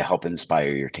do to help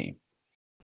inspire your team.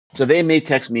 So they may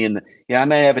text me I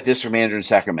might have a district manager in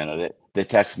Sacramento that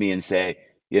texts me and say,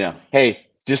 hey,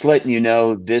 just letting you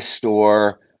know, this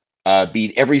store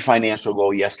beat every financial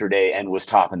goal yesterday and was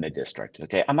top in the district.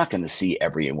 Okay. I'm not going to see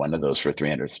every one of those for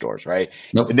 300 stores. Right.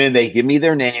 Nope. And then they give me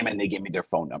their name and they give me their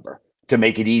phone number to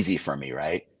make it easy for me.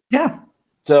 Right. Yeah.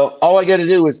 So all I got to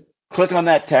do is click on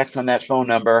that text on that phone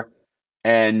number,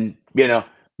 and,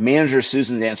 manager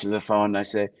Susan's answers the phone. And I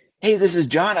say, hey, this is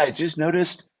John. I just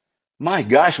noticed, my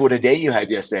gosh, what a day you had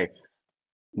yesterday.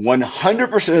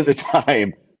 100% of the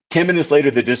time, 10 minutes later,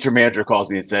 the district manager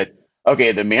calls me and said,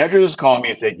 okay, the manager just called me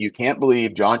and said, you can't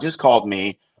believe John just called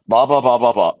me, blah, blah, blah,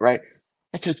 blah, blah, right?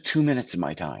 I took 2 minutes of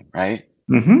my time, right?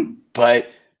 Mm-hmm. But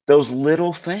those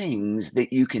little things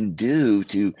that you can do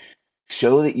to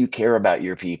show that you care about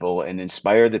your people and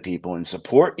inspire the people and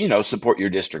support your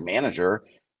district manager,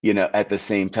 at the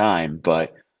same time.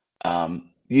 But,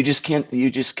 you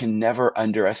just can never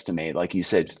underestimate, like you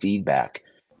said, feedback.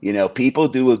 People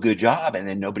do a good job and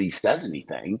then nobody says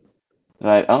anything.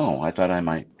 Like, oh, I thought I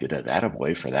might get a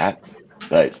attaboy for that,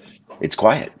 but it's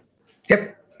quiet.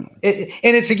 Yep.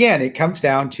 And it's, again, it comes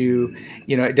down to,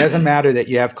 it doesn't matter that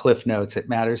you have cliff notes. It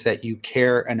matters that you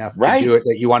care enough to do it,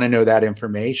 that you want to know that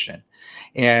information.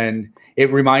 And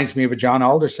it reminds me of a John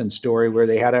Alderson story where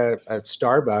they had a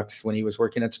Starbucks, when he was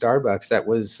working at Starbucks, that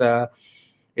was,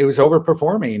 it was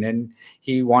overperforming, and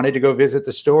he wanted to go visit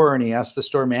the store, and he asked the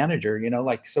store manager,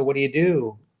 like, so what do you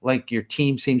do? Like, your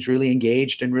team seems really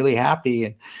engaged and really happy.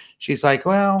 And she's like,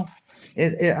 well,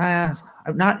 I'm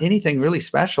not anything really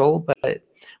special, but,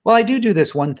 well, I do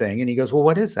this one thing. And he goes, well,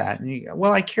 what is that? And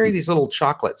well, I carry these little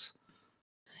chocolates.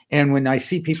 And when I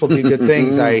see people do good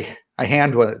things, I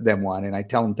hand them one and I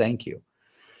tell them thank you.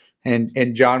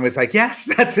 And John was like, yes,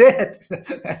 that's it.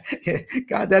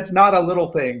 God, that's not a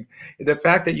little thing. The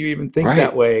fact that you even think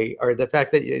that way, or the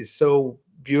fact that it's so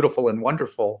beautiful and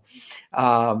wonderful,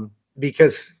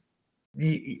 because,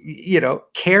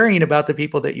 caring about the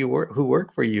people that who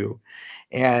work for you.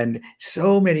 And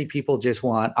so many people just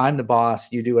want, I'm the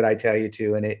boss, you do what I tell you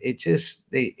to. And it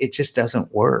just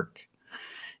doesn't work.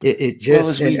 It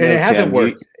hasn't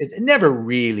worked. It never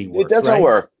really worked. It doesn't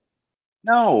work.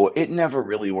 No, it never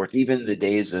really worked. Even the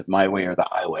days of my way or the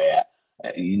highway,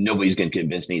 nobody's going to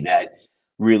convince me that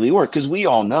really worked. Because we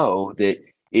all know that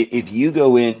if you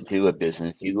go into a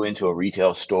business, you go into a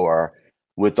retail store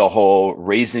with the whole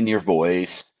raising your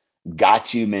voice,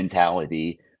 got you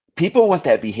mentality, people want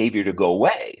that behavior to go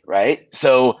away, right?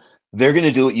 So they're going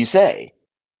to do what you say.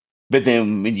 But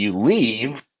then when you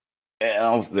leave,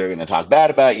 they're going to talk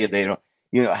bad about you. They don't.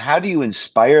 How do you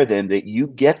inspire them that you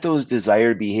get those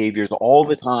desired behaviors all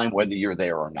the time, whether you're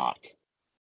there or not?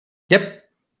 Yep.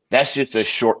 That's just a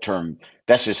short-term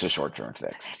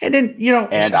fix. And then,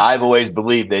 and I've always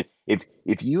believed that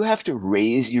if you have to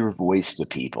raise your voice to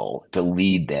people to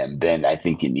lead them, then I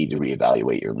think you need to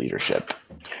reevaluate your leadership.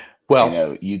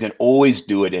 Well, you can always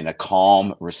do it in a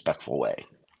calm, respectful way.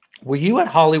 Were you at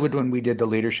Hollywood when we did the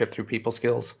Leadership Through People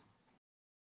Skills?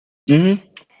 Mm-hmm.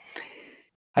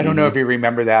 I don't know if you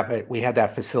remember that, but we had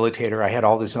that facilitator. I had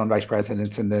all the zone vice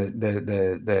presidents and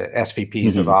the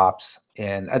SVPs of ops.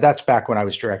 And that's back when I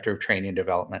was director of training and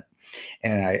development.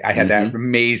 And I had that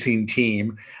amazing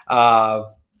team.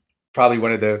 Probably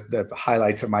one of the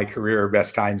highlights of my career,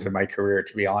 best times in my career,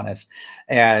 to be honest.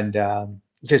 And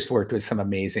just worked with some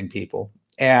amazing people.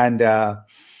 And I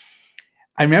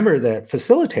remember the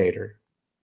facilitator,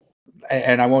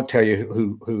 and I won't tell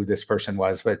you who this person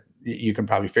was, but you can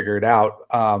probably figure it out,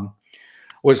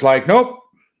 was like, nope,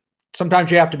 sometimes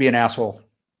you have to be an asshole.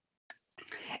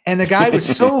 And the guy was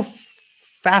so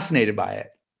fascinated by it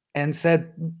and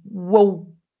said, well,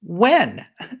 when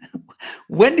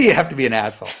do you have to be an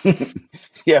asshole?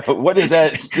 Yeah, what does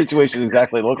that situation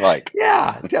exactly look like?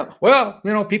 Yeah. Well,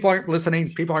 people aren't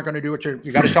listening. People aren't going to do what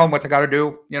you got to tell them what they got to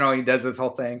do. He does this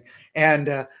whole thing.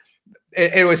 And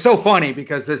it was so funny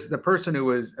because the person who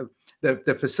was the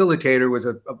facilitator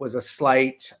was a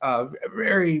slight,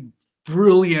 very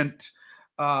brilliant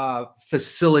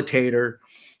facilitator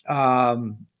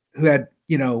who had,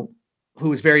 who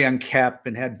was very unkempt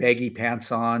and had baggy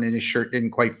pants on, and his shirt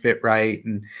didn't quite fit right,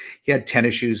 and he had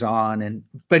tennis shoes on,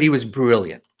 but he was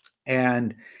brilliant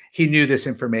and he knew this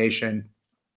information.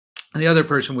 And the other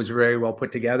person was very well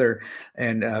put together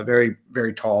and very,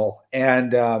 very tall.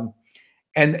 And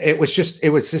it was just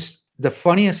the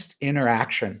funniest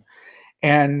interaction,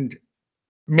 and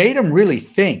made him really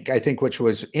think, I think, which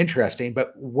was interesting.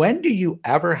 But when do you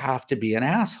ever have to be an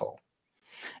asshole?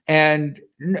 And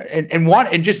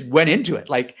just went into it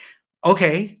like,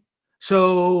 okay,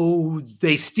 so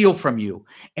they steal from you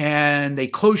and they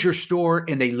close your store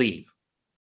and they leave.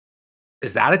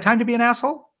 Is that a time to be an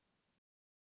asshole?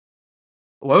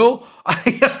 Well,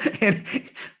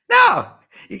 no.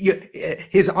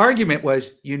 His argument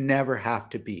was, you never have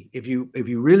to be. If you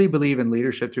really believe in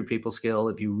leadership through people skill,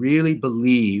 if you really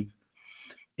believe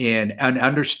in and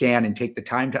understand and take the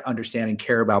time to understand and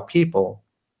care about people,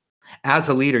 as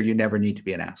a leader, you never need to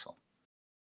be an asshole.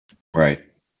 Right.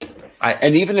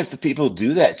 And even if the people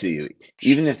do that to you,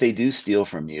 even if they do steal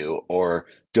from you or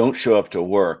don't show up to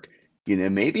work,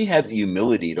 maybe have the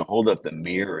humility to hold up the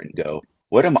mirror and go,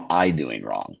 what am I doing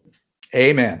wrong?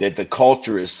 Amen. That the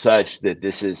culture is such that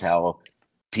this is how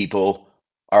people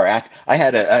are I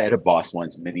had a boss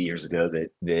once many years ago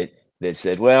that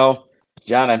said, well,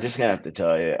 John, I'm just gonna have to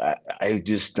tell you, I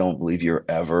just don't believe you're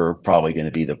ever probably going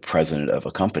to be the president of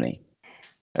a company.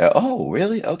 Oh,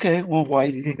 really? Okay. Well, why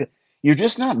do you think that? You're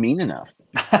just not mean enough.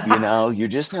 You're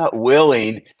just not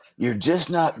willing. You're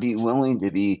just not willing to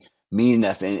be mean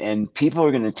enough, and people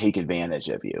are going to take advantage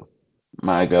of you.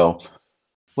 I go,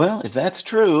 well, if that's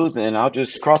true, then I'll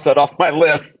just cross that off my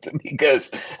list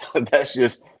because that's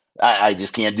just I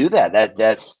just can't do that.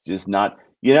 That's just not,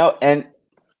 and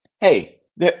hey,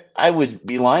 I would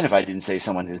be lying if I didn't say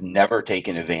someone has never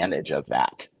taken advantage of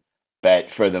that.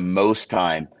 But for the most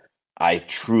time, I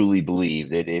truly believe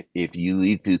that if you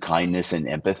lead through kindness and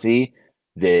empathy,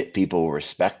 that people will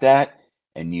respect that.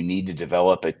 And you need to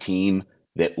develop a team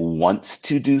that wants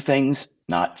to do things,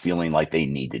 not feeling like they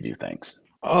need to do things.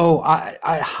 Oh, I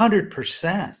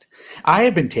 100%. I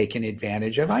have been taken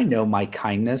advantage of. I know my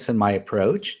kindness and my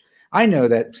approach. I know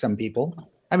that some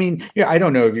people, I mean, yeah, I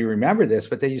don't know if you remember this,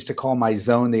 but they used to call my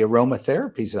zone the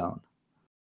aromatherapy zone.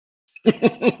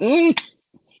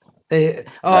 That's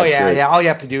yeah, great. yeah. All you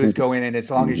have to do is go in, and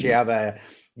as long as you have a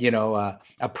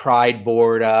pride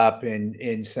board up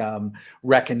and some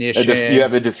recognition, You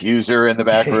have a diffuser in the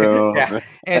back room. yeah,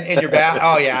 and your back.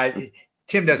 Oh yeah,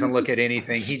 Tim doesn't look at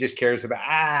anything. He just cares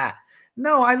about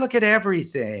No, I look at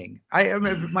everything. I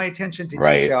my attention to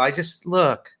Right. detail. I just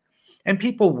look, and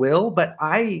people will, but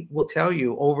I will tell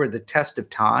you over the test of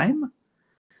time,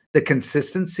 the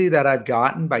consistency that I've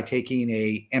gotten by taking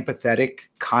a empathetic,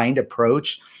 kind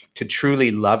approach to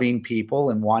truly loving people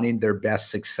and wanting their best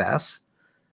success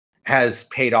has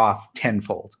paid off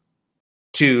tenfold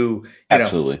to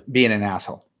Absolutely. being an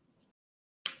asshole.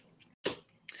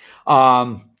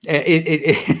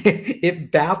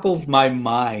 It baffles my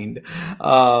mind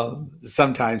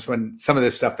sometimes when some of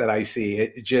the stuff that I see,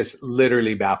 it just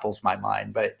literally baffles my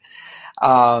mind. But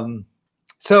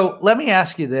so let me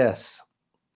ask you this.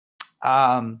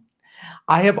 I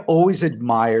have always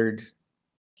admired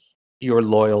your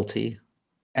loyalty,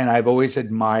 and I've always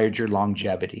admired your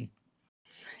longevity.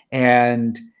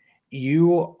 And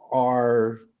you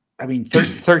are,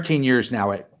 13 years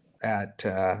now at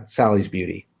Sally's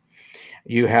Beauty.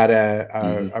 You had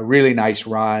a really nice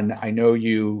run. I know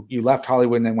you left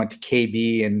Hollywood and then went to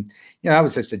KB, and that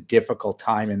was just a difficult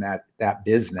time in that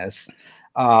business.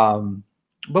 But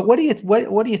what do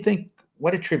you think?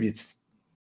 What attributes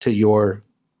to your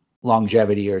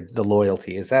longevity or the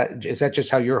loyalty? Is that just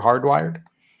how you're hardwired?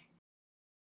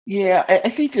 Yeah, I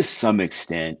think to some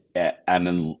extent, I'm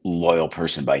a loyal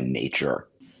person by nature.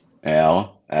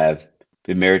 I've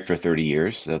been married for 30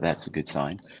 years, so that's a good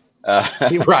sign.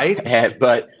 Right.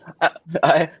 But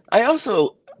I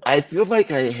also, I feel like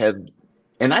I have,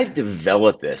 and I've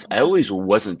developed this. I always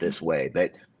wasn't this way,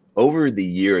 but over the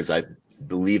years, I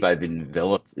believe I've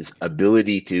developed this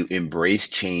ability to embrace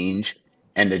change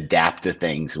and adapt to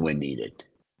things when needed.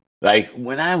 Like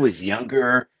when I was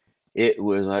younger, it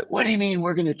was like, what do you mean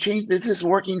we're going to change this? This is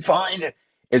working fine.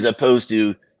 As opposed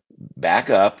to back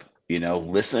up,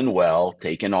 listen well,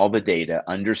 take in all the data,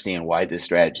 understand why this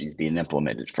strategy is being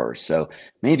implemented first. So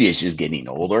maybe it's just getting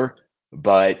older,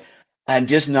 but I'm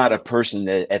just not a person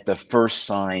that at the first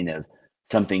sign of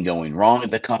something going wrong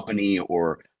at the company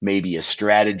or maybe a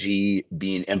strategy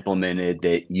being implemented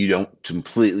that you don't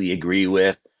completely agree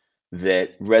with,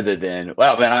 that rather than,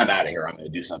 well, then I'm out of here, I'm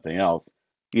going to do something else,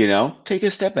 take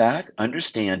a step back,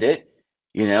 understand it,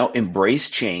 embrace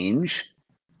change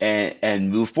and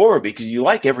move forward because you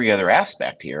like every other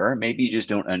aspect here. Maybe you just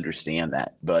don't understand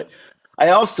that. But I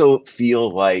also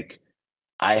feel like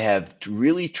I have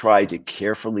really tried to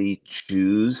carefully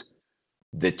choose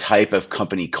the type of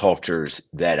company cultures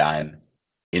that I'm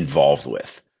involved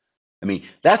with. I mean,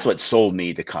 that's what sold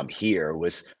me to come here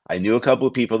was I knew a couple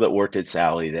of people that worked at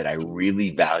Sally that I really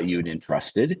valued and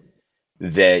trusted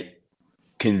that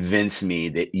convinced me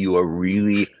that you are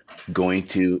really going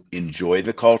to enjoy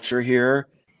the culture here.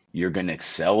 You're going to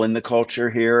excel in the culture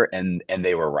here. And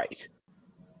they were right.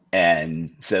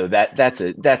 And so that's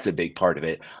a big part of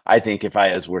it. I think if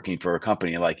I was working for a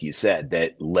company, like you said,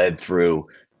 that led through,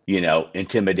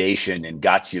 intimidation and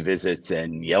gotcha visits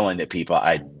and yelling at people,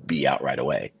 I'd be out right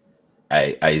away.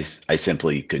 I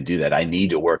simply couldn't do that. I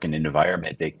need to work in an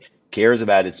environment that cares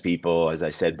about its people. As I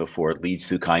said before, it leads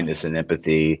through kindness and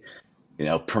empathy,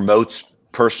 promotes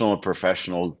personal and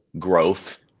professional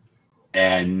growth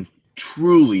and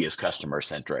truly is customer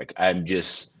centric. I'm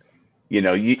just, I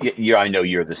know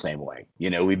you're the same way.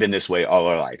 We've been this way all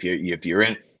our life. If you're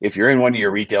in one of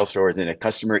your retail stores and a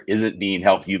customer isn't being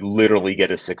helped, you literally get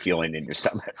a sick feeling in your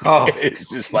stomach. Oh, it's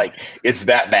just like it's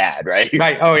that bad, right?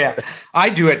 Right. Oh yeah, I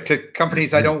do it to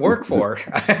companies I don't work for.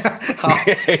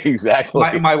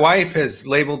 Exactly. My wife has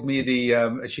labeled me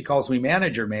she calls me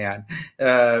manager man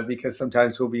because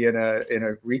sometimes we'll be in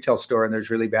a retail store and there's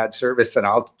really bad service and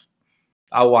I'll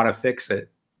want to fix it.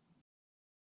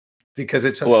 Because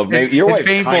it's maybe it's your wife's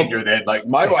painful. kinder than like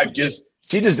my wife.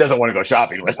 She just doesn't want to go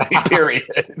shopping with me. Period.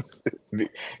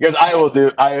 Because I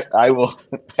will,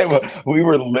 we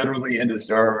were literally in the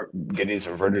store getting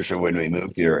some furniture when we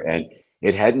moved here and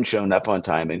it hadn't shown up on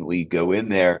time. And we go in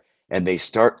there and they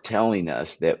start telling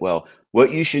us that, well,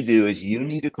 what you should do is you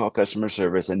need to call customer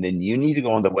service and then you need to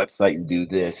go on the website and do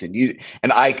this. And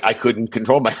I couldn't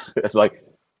control myself. It's like,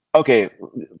 okay,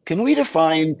 can we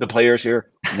define the players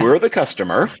here? We're the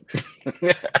customer.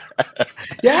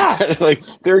 Yeah. Like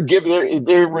they're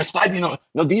reciting,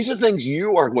 no, these are things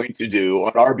you are going to do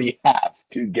on our behalf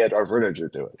to get our furniture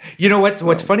to us. You know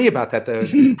what's funny about that though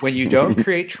is when you don't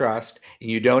create trust and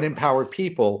you don't empower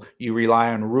people, you rely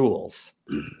on rules,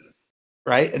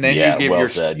 right? And then Yeah, you give well your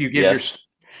said. you give Yes.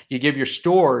 you give your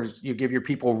stores, you give your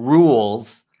people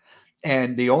rules,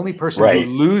 and the only person Right.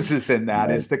 who loses in that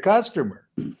Right. is the customer.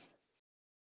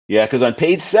 Yeah, because on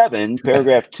page 7,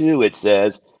 paragraph 2, it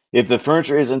says, if the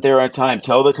furniture isn't there on time,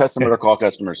 tell the customer to call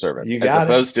customer service. You As got it.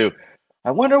 opposed to,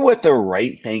 I wonder what the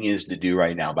right thing is to do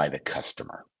right now by the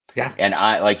customer. Yeah, And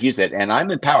I, like you said, and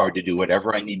I'm empowered to do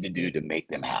whatever I need to do to make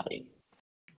them happy.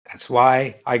 that's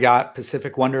why I got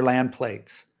Pacific Wonderland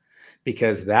plates,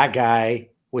 because that guy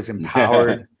was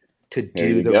empowered to There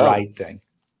do you the go. right thing.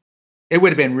 It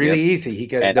would have been really Yep. easy. He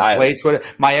could And the I- plates would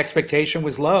my expectation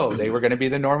was low. They were going to be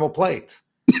the normal plates.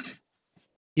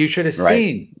 You should have Right,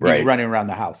 seen me right. running around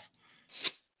the house.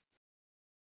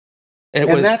 It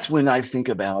And was that's when I think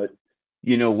about,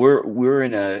 we're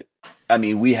in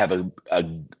we have a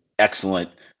excellent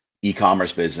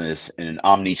e-commerce business and an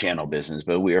omni-channel business,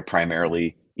 but we are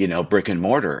primarily, brick and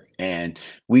mortar. And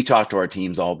we talk to our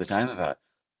teams all the time about,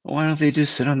 why don't they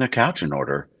just sit on their couch and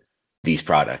order these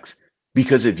products?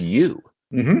 Because of you,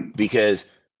 Mhm. because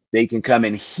they can come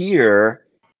in here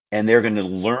and they're going to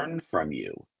learn from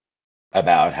you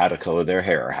about how to color their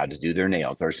hair, or how to do their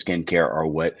nails, or skincare, or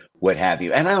what have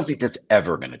you. And I don't think that's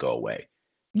ever going to go away.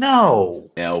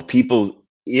 No. People,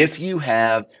 if you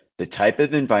have the type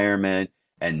of environment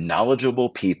and knowledgeable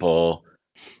people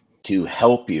to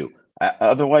help you,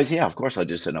 otherwise, yeah, of course, I'll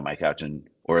just sit on my couch and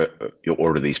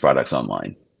order these products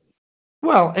online.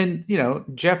 Well, and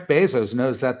Jeff Bezos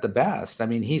knows that the best. I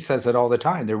mean, he says it all the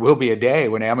time. There will be a day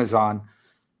when Amazon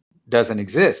doesn't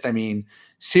exist. I mean,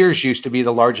 Sears used to be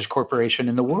the largest corporation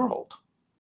in the world.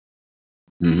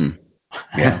 Mm-hmm.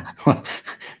 Yeah.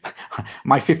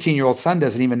 My 15-year-old son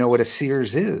doesn't even know what a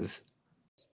Sears is.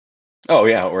 Oh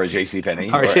yeah, or a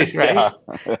JCPenney. Or a right?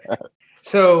 Yeah.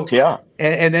 So yeah,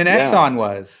 and then Yeah. Exxon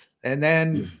was, and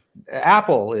then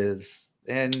Apple is,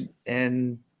 and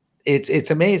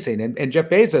it's amazing. And Jeff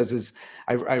Bezos is.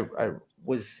 I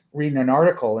was reading an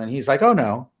article, and he's like, "Oh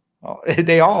no,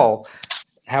 they all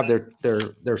have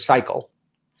their cycle,"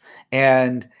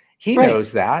 and he Right.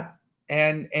 knows that.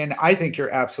 And I think you're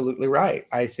absolutely right.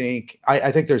 I think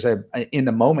there's a in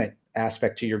the moment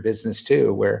aspect to your business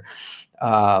too, where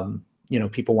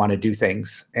people want to do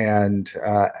things, and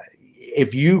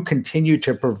if you continue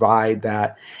to provide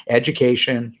that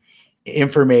education,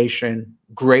 information,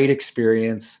 great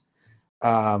experience,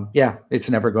 it's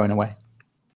never going away.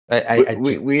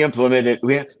 We implemented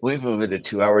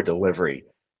 2-hour delivery,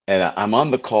 and I'm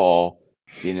on the call,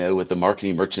 with the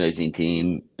marketing merchandising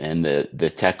team and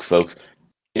the tech folks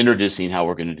introducing how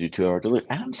we're going to do 2-hour delivery.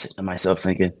 And I'm sitting to myself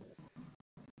thinking,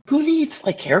 who needs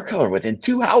like hair color within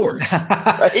 2 hours?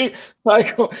 Right?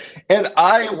 And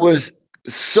I was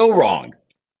so wrong.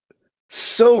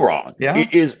 So wrong. Yeah.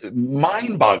 It is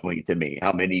mind-boggling to me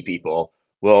how many people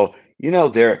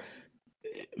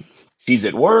she's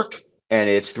at work and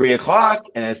it's 3:00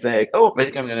 and it's like, oh, I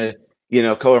think I'm going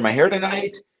to, color my hair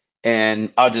tonight.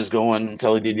 And I'll just go on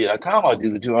teledyD.com. I'll do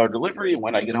the 2-hour delivery. And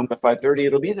when I get home at 5:30,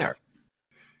 it'll be there.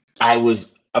 I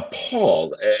was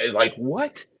appalled. Like,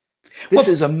 what? This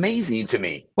is amazing to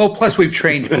me. Well, plus we've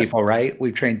trained people, right?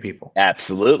 We've trained people.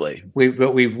 Absolutely.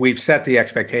 We've set the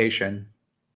expectation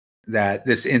that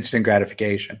this instant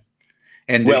gratification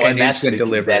and instant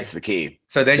delivery. That's the key.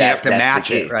 So then you have to match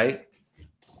it, right?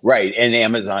 Right. And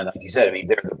Amazon, like you said,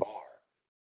 they're the bar.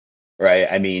 Right.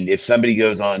 If somebody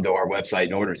goes on to our website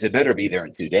and orders, it better be there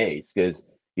in 2 days because,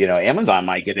 Amazon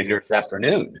might get it here this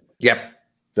afternoon. Yep.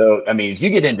 So, if you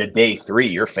get into day 3,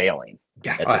 you're failing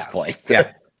at this point.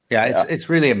 Yeah. It's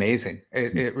really amazing.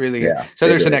 It really is. So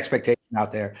there's an expectation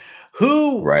out there.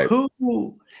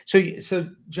 So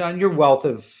John, your wealth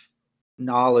of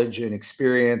knowledge and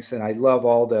experience, and I love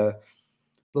all the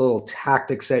little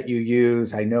tactics that you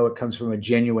use. I know it comes from a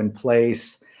genuine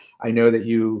place. I know that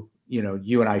you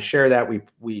and I share that.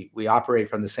 We operate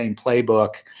from the same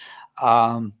playbook.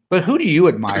 But who do you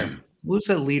admire? Who's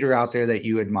a leader out there that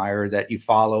you admire, that you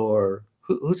follow, or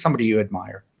who's somebody you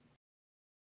admire?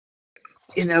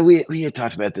 we had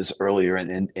talked about this earlier,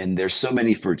 and there's so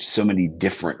many for so many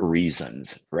different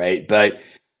reasons, right? But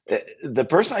the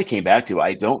person I came back to,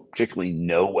 I don't particularly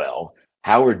know well,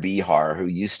 Howard Behar, who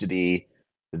used to be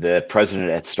the president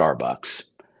at Starbucks,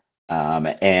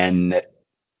 and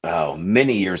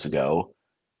many years ago,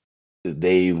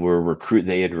 they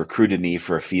had recruited me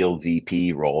for a field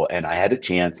VP role, and I had a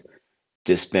chance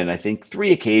to spend, I think,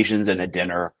 3 occasions and a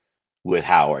dinner with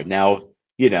Howard. Now,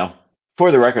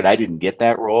 for the record, I didn't get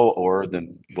that role or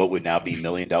what would now be $1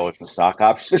 million in stock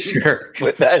options Sure.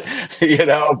 with that,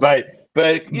 but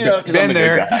because I'm Been a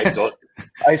there. good guy,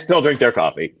 I still drink their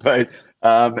coffee. But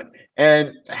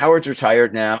and Howard's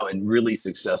retired now and really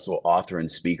successful author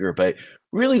and speaker. But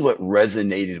really, what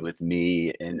resonated with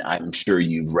me, and I'm sure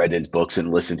you've read his books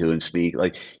and listened to him speak,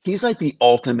 like he's like the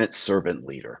ultimate servant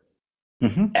leader.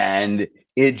 Mhm. And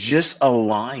it just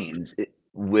aligns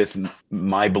with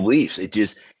my beliefs. It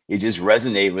just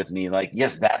resonated with me. Like,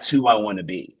 yes, that's who I want to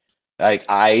be. Like,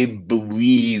 I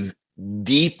believe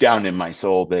deep down in my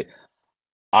soul that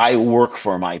I work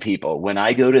for my people. When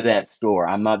I go to that store,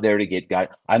 I'm not there to get guy.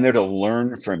 I'm there to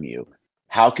learn from you.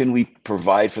 How can we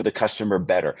provide for the customer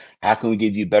better? How can we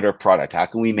give you better product? How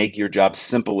can we make your job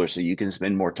simpler so you can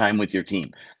spend more time with your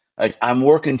team? Like, I'm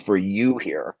working for you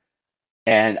here.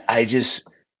 And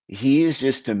he is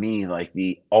just to me like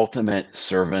the ultimate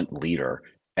servant leader,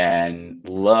 and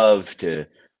love to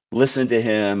listen to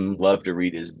him, love to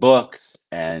read his books.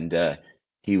 And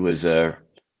he was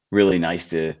really nice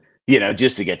to,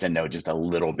 just to get to know just a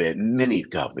little bit.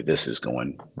 God, but this is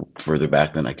going further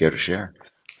back than I care to share.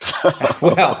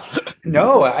 Well,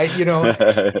 no,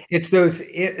 it's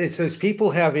those people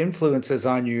have influences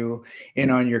on you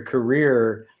and on your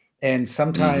career, and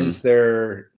sometimes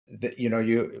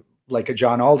you like a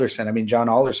John Alderson. I mean, John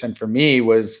Alderson for me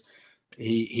was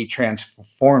he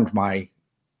transformed my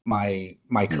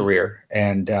career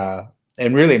and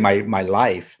really my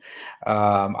life.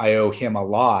 I owe him a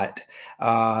lot.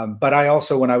 But I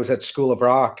also, when I was at School of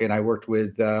Rock and I worked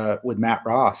with Matt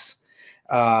Ross.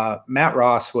 Matt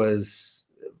Ross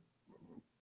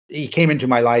he came into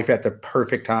my life at the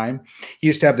perfect time. He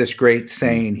used to have this great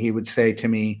saying. He would say to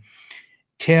me,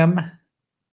 "Tim,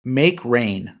 make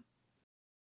rain."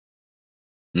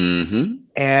 Mm-hmm.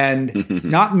 And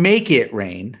not make it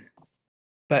rain,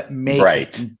 but make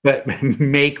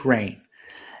rain.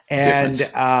 And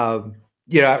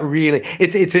really,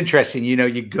 it's interesting.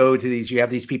 You go to these. You have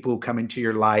these people who come into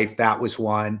your life. That was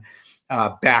one.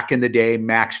 Back in the day,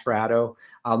 Max Fratto.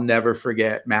 I'll never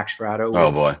forget Max Fratto.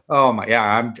 Oh boy. Oh my,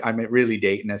 yeah. I'm really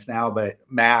dating us now, but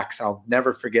Max, I'll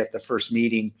never forget the first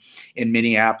meeting in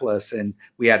Minneapolis, and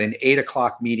we had an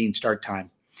 8:00 meeting start time,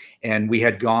 and we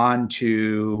had gone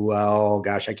to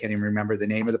I can't even remember the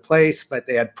name of the place, but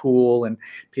they had pool and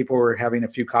people were having a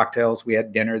few cocktails. We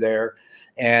had dinner there,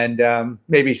 and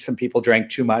maybe some people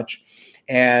drank too much.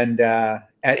 And at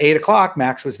 8:00,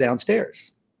 Max was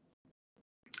downstairs.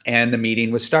 And the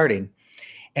meeting was starting.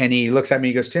 And he looks at me,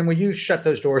 he goes, "Tim, will you shut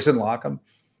those doors and lock them?"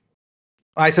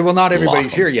 I said, "Well, not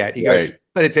everybody's here yet." He goes,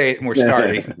 "But it's 8 and we're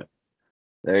starting."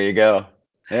 There you go.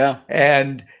 Yeah.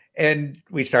 And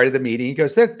we started the meeting. He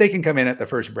goes, "They can come in at the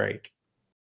first break."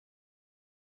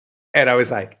 And I was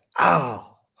like,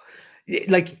 "Oh,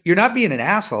 like you're not being an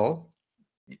asshole.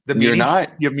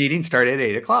 Your meeting started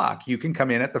at 8:00. You can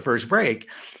come in at the first break."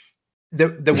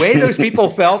 The way those people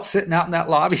felt sitting out in that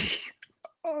lobby.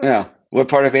 Yeah. What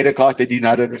part of 8:00 did you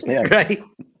not understand? Right.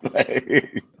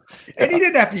 And he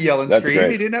didn't have to yell and scream.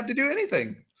 Great. He didn't have to do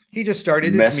anything. He just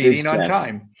started his meeting on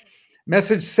time.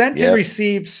 Message sent and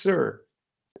received, sir.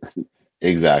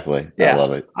 Exactly. Yeah. I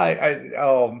love it.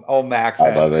 Max.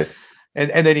 I love it.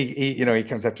 And then he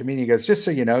comes up to me and he goes, "Just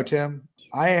so you know, Tim,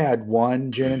 I had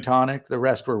one gin and tonic. The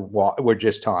rest were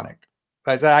just tonic."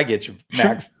 I said, "I get you,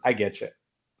 Max. Sure. I get you."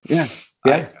 Yeah.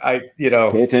 Yeah.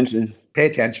 Pay attention. Pay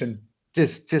attention.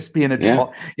 Just be an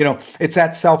adult. Yeah. It's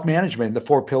that self-management, the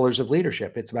 4 pillars of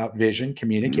leadership. It's about vision,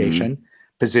 communication,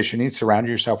 positioning, surround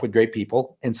yourself with great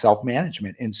people, and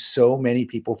self-management. And so many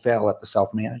people fail at the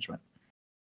self-management.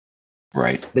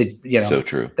 Right. So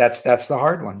true. That's the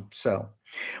hard one. So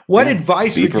what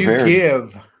advice would you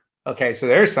give? Okay, so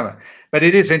there's some, but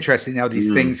it is interesting how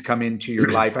these things come into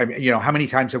your life. I mean, how many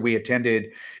times have we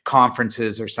attended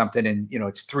conferences or something, and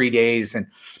it's 3 days, and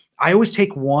I always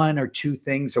take 1 or 2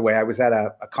 things away. I was at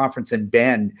a conference in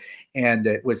Bend, and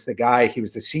it was the guy, he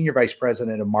was the senior vice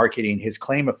president of marketing. His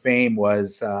claim of fame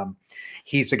was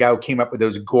he's the guy who came up with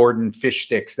those Gordon fish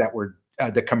sticks that were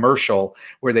the commercial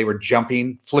where they were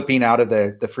flipping out of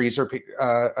the freezer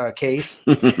case.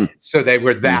 So they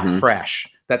were that fresh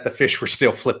that the fish were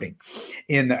still flipping.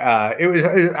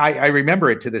 I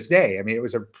remember it to this day. I mean, it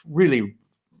was a really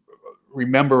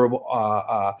rememberable,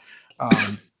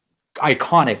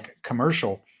 iconic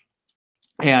commercial.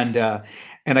 And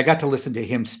I got to listen to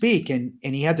him speak, and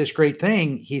he had this great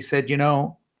thing. He said,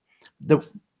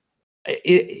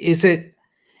 is it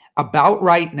about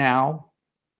right now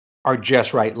or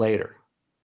just right later?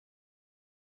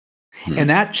 And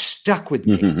that stuck with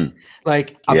me.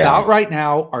 Like, about right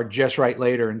now or just right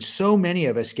later. And so many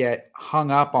of us get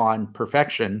hung up on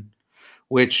perfection,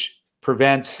 which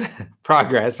prevents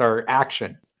progress or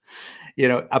action.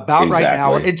 About right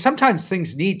now. And sometimes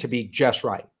things need to be just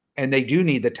right, and they do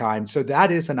need the time. So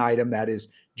that is an item that is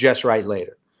just right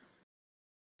later.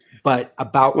 But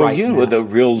about right now. The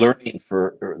real learning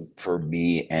for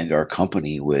me and our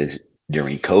company was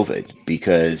during COVID,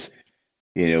 because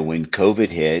when COVID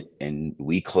hit and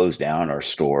we closed down our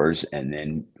stores and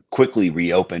then quickly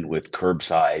reopened with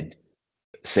curbside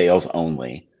sales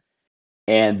only.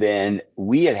 And then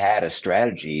we had a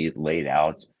strategy laid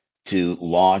out to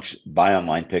launch buy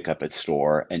online, pick up at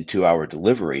store and 2-hour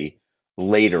delivery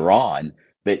later on.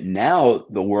 But now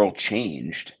the world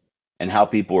changed and how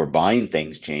people are buying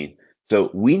things changed. So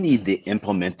we need to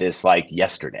implement this like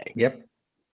yesterday. Yep.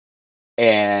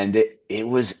 And it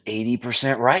was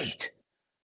 80% right,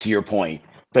 to your point.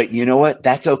 But you know what?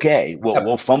 That's okay.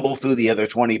 We'll fumble through the other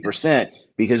 20%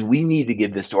 because we need to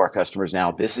give this to our customers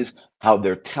now. This is how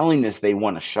they're telling us they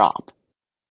want to shop.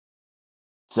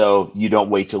 So you don't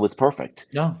wait till it's perfect.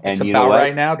 No, and it's about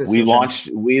right now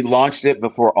decision. We launched it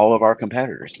before all of our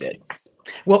competitors did.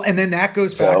 Well, and then that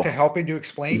goes back to helping to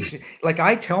explain. Like,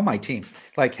 I tell my team,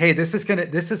 like, hey, this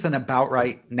is an about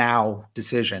right now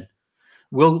decision.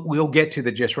 We'll get to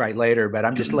the just right later, but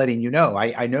I'm just letting you know.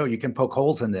 I know you can poke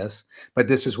holes in this, but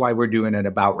this is why we're doing an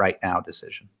about right now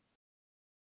decision.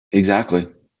 Exactly.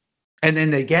 And then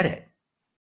they get it.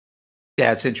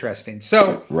 Yeah, it's interesting.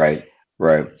 So right.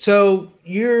 So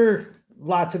you're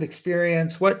lots of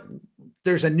experience.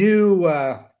 There's a new,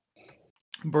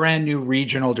 brand new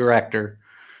regional director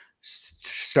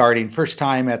starting, first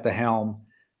time at the helm.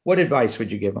 What advice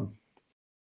would you give them?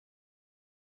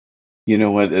 You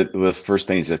know what? The first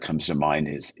things that comes to mind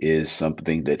is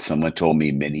something that someone told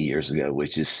me many years ago,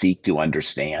 which is seek to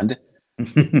understand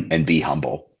and be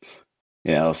humble.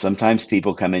 Sometimes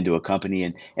people come into a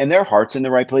company and their heart's in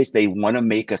the right place. They want to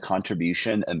make a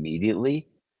contribution immediately,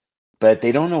 but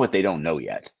they don't know what they don't know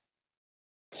yet.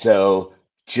 So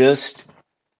just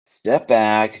step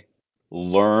back,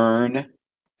 learn,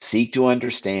 seek to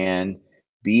understand,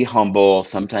 be humble.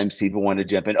 Sometimes people want to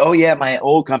jump in. Oh yeah, my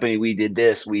old company, we did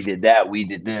this, we did that, we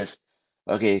did this.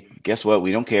 Okay, guess what?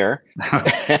 We don't care.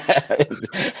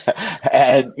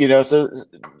 And so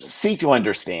seek to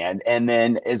understand. And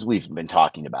then, as we've been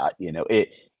talking about,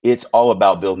 it's all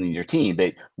about building your team.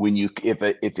 But when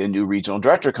if a new regional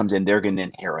director comes in, they're going to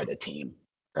inherit a team,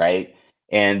 right?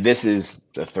 And this is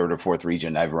the third or fourth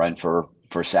region I've run for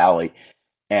Sally.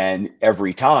 And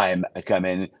every time I come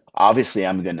in, obviously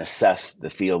I'm going to assess the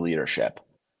field leadership,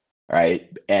 right?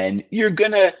 And you're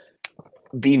going to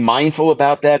be mindful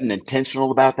about that and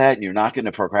intentional about that, and you're not going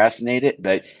to procrastinate it,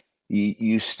 but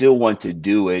you still want to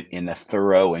do it in a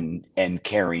thorough and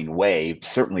caring way,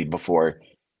 certainly before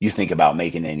you think about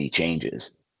making any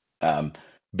changes.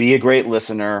 Be a great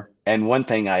listener. And one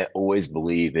thing I always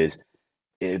believe is,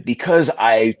 because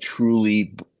I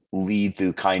truly lead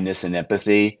through kindness and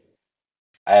empathy,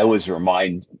 I always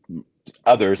remind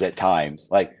others at times,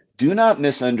 like, do not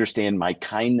misunderstand my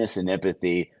kindness and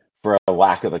empathy for a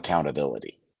lack of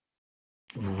accountability.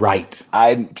 Right.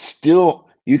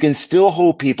 You can still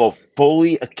hold people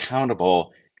fully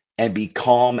accountable and be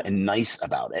calm and nice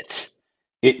about it.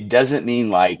 It doesn't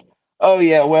mean like, oh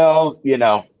yeah, well,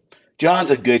 John's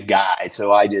a good guy,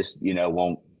 so I just,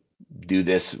 won't do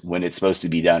this when it's supposed to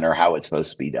be done or how it's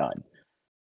supposed to be done.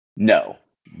 No,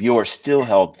 you're still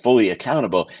held fully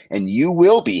accountable, and you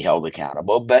will be held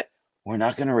accountable, but we're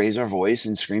not going to raise our voice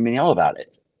and scream and yell about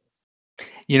it.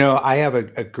 I have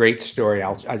a great story.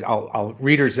 I'll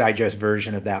Reader's Digest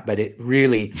version of that, but it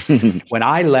really, when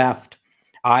I left,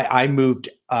 I moved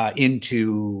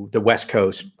into the West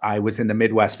Coast. I was in the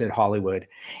Midwest at Hollywood,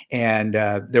 and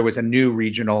there was a new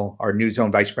regional or new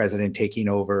zone vice president taking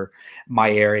over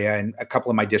my area, and a couple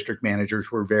of my district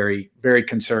managers were very, very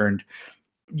concerned,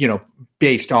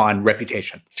 based on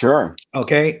reputation. Sure.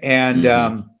 Okay.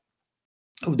 And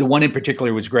the one in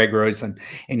particular was Greg Rosen,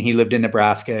 and he lived in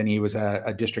Nebraska, and he was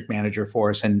a district manager for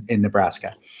us in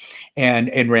Nebraska,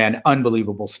 and ran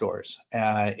unbelievable stores.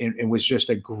 It was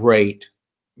just a great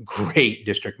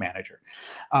district manager.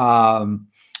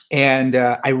 And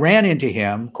I ran into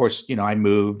him. Of course, I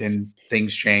moved and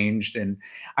things changed, and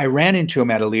I ran into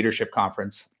him at a leadership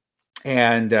conference,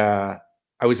 and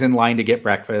I was in line to get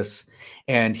breakfast,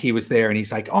 and he was there, and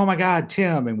he's like, "Oh my God,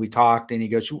 Tim!" And we talked, and he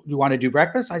goes, "You want to do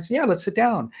breakfast?" I said, "Yeah, let's sit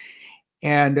down."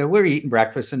 And we're eating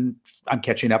breakfast, and I'm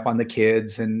catching up on the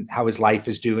kids and how his life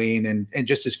is doing, and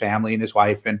just his family and his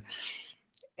wife,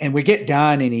 and we get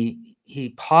done, and he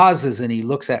pauses and he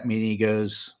looks at me and he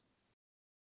goes,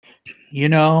 "You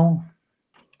know,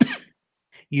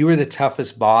 you were the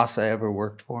toughest boss I ever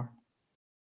worked for."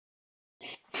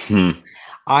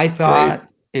 I thought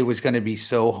it was going to be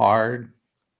so hard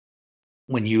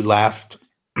when you left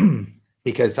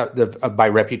because of my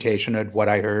reputation of what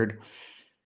I heard,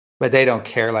 but they don't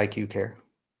care like you care.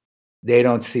 They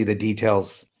don't see the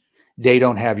details. They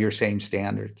don't have your same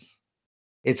standards.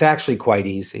 It's actually quite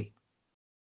easy.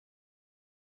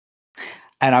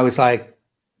 And I was like,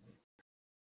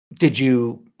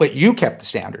 but you kept the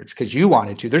standards because you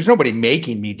wanted to. There's nobody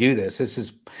making me do this.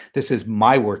 This is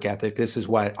my work ethic. This is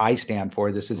what I stand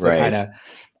for. This is the kind of,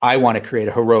 I want to create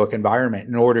a heroic environment.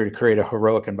 In order to create a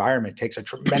heroic environment, it takes a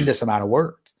tremendous amount of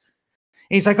work.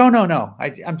 And he's like, "Oh, no.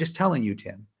 I'm just telling you,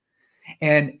 Tim."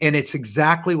 And it's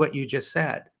exactly what you just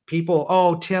said. People,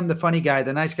 "Oh, Tim, the funny guy,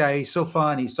 the nice guy, he's so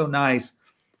fun, he's so nice,"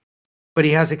 but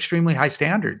he has extremely high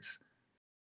standards.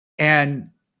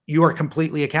 And you are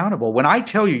completely accountable. When I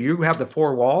tell you you have the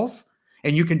 4 walls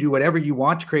and you can do whatever you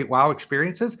want to create wow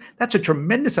experiences, that's a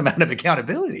tremendous amount of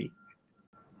accountability.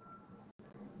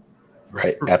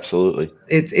 Right. Absolutely.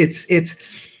 It's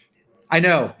I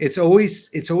know it's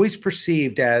always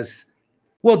perceived as,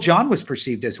 well, John was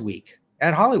perceived as weak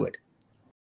at Hollywood.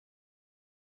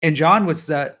 And John was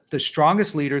the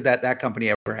strongest leader that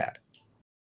company ever had.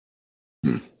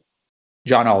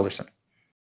 John Alderson.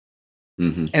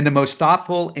 And the most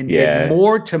thoughtful, and did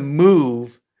more to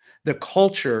move the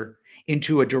culture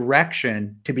into a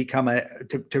direction to become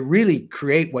to really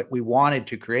create what we wanted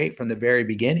to create from the very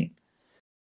beginning.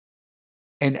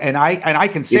 And I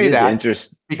can say that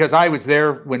because I was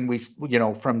there when we,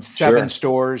 from 7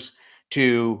 stores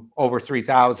to over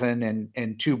 3,000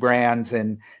 and 2 brands,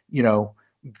 and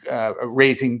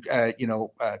raising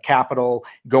capital,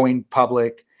 going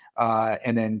public,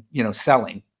 and then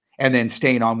selling, and then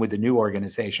staying on with the new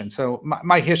organization. So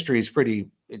my history is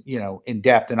pretty, in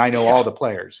depth, and I know all the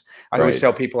players. I always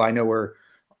tell people I know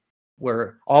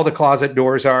where all the closet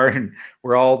doors are and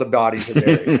where all the bodies are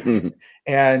buried.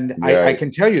 And I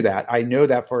can tell you that. I know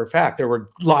that for a fact. There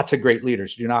were lots of great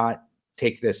leaders. Do not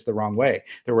take this the wrong way.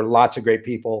 There were lots of great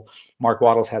people. Mark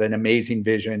Wattles had an amazing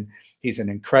vision. He's an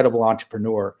incredible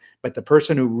entrepreneur. But the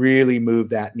person who really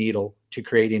moved that needle to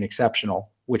creating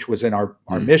exceptional, which was in our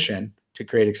mission, to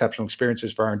create exceptional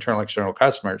experiences for our internal and external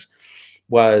customers,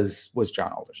 was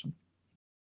John Alderson.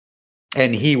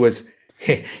 And he was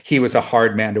a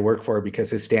hard man to work for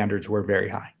because his standards were very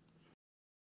high.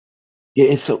 Yeah,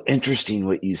 it's so interesting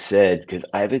what you said, because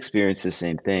I've experienced the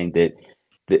same thing, that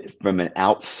from an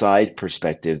outside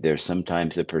perspective, there's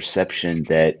sometimes a perception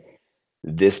that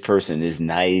this person is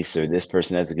nice, or this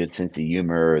person has a good sense of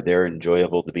humor, or they're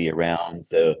enjoyable to be around,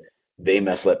 so they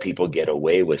must let people get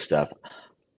away with stuff.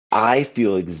 I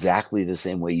feel exactly the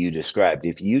same way you described.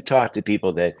 If you talk to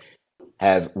people that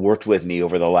have worked with me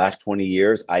over the last 20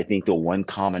 years, I think the one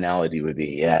commonality would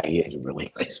be, yeah, he had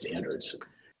really high standards.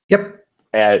 Yep.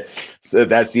 So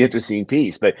that's the interesting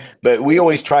piece. But we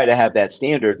always try to have that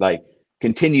standard, like,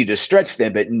 continue to stretch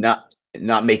them, but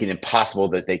not make it impossible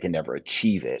that they can never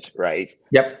achieve it, right?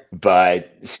 Yep.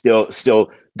 But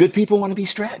still, good people want to be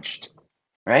stretched,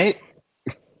 right?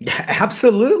 Yeah,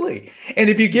 absolutely. And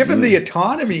if you give them the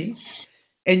autonomy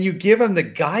and you give them the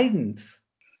guidance,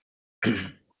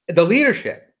 the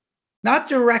leadership, not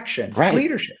direction,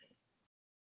 leadership.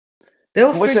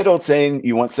 What's that old saying?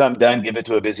 You want something done, give it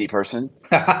to a busy person.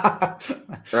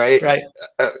 Right. Right.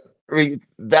 I mean,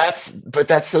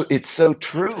 it's so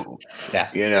true.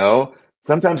 Yeah.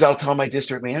 Sometimes I'll tell my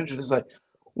district managers, it's like,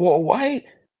 well, why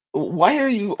are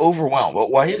you overwhelmed? Well,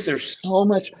 why is there so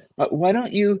much? Why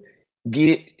don't you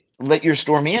let your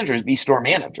store managers be store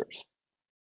managers?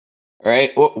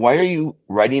 Right? Well, why are you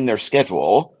writing their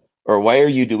schedule, or why are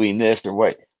you doing this, or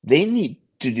what? They need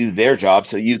to do their job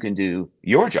so you can do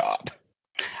your job.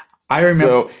 I remember.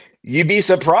 So you'd be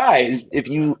surprised if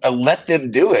you let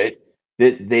them do it,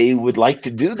 that they would like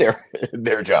to do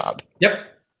their job. Yep.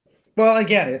 Well,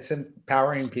 again, it's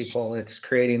empowering people. It's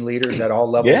creating leaders at all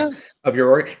levels of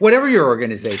whatever your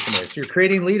organization is. You're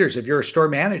creating leaders. If you're a store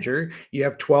manager, you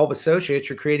have 12 associates,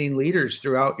 you're creating leaders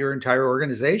throughout your entire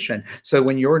organization. So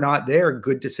when you're not there,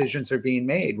 good decisions are being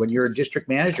made. When you're a district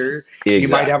manager, you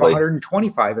might have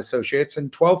 125 associates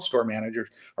and 12 store managers,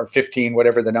 or 15,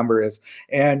 whatever the number is.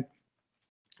 And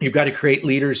you've got to create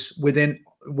leaders within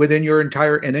within your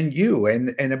entire, and then you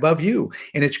and above you.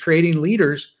 And it's creating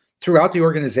leaders throughout the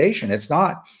organization.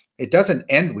 It doesn't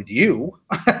end with you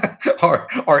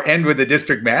or end with the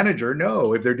district manager.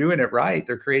 No, if they're doing it right,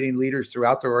 they're creating leaders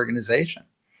throughout their organization.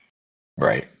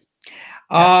 Right.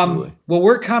 Absolutely. Well,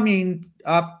 we're coming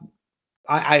up.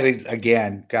 I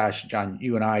again, gosh, John,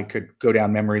 you and I could go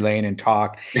down memory lane and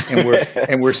talk, and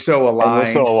we're so aligned.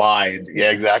 We're so aligned.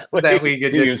 Yeah, exactly. That we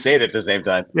could just say it at the same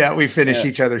time. Yeah, we finish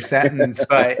each other's sentence.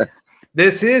 But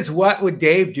this is What Would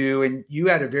Dave Do? And you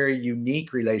had a very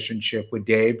unique relationship with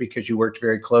Dave because you worked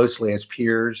very closely as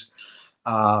peers.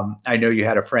 I know you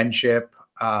had a friendship.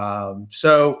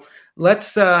 So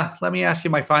let me ask you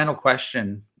my final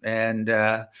question. And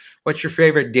what's your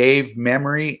favorite Dave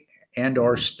memory and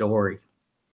or story?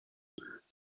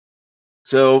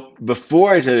 So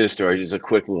before I tell you the story, just a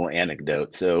quick little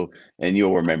anecdote. So, and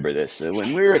you'll remember this. So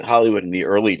when we were at Hollywood in the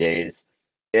early days,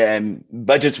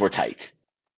 budgets were tight.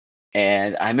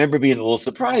 And I remember being a little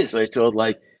surprised. So I told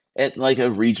at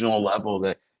a regional level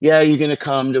that, yeah, you're going to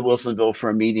come to Wilsonville for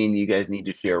a meeting. You guys need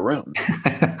to share rooms.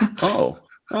 I'm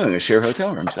going to share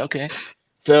hotel rooms. Okay.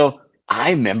 So I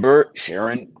remember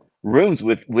sharing rooms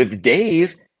with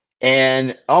Dave.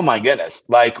 And oh my goodness,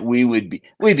 we'd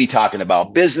be talking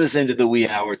about business into the wee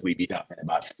hours. We'd be talking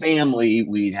about family.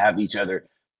 We'd have each other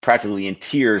practically in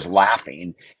tears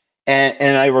laughing.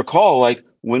 And I recall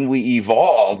when we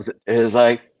evolved, it was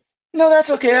like, no, that's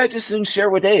okay. I just soon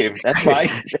share with Dave. That's fine.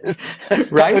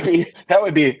 Right. That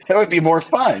would be more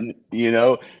fun,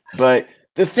 But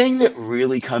the thing that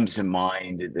really comes to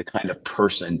mind, the kind of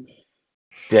person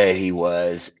that he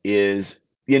was, is,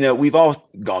 we've all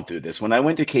gone through this. When I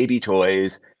went to KB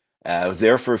Toys, I was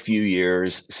there for a few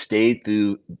years, stayed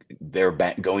through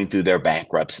going through their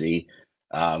bankruptcy.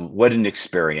 What an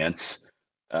experience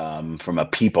from a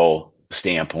people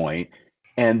standpoint.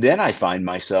 And then I find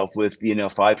myself with,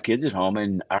 5 kids at home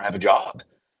and I don't have a job.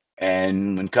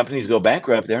 And when companies go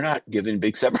bankrupt, they're not giving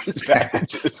big severance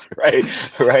packages, right?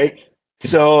 Right.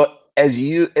 So as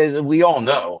we all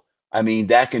know,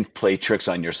 that can play tricks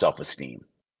on your self-esteem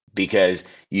because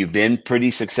you've been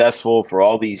pretty successful for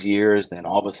all these years. Then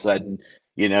all of a sudden,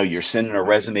 you're sending a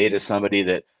resume to somebody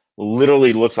that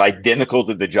literally looks identical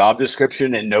to the job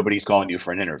description and nobody's calling you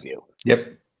for an interview.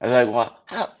 Yep. I was like,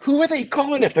 well, who are they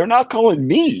calling if they're not calling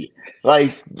me?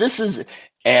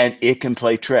 And it can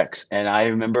play tricks. And I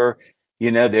remember,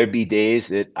 there'd be days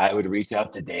that I would reach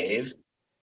out to Dave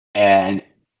and,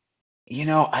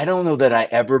 I don't know that I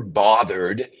ever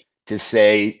bothered to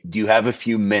say, do you have a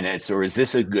few minutes or is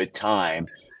this a good time?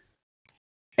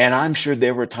 And I'm sure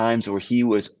there were times where he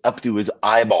was up to his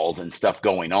eyeballs and stuff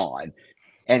going on.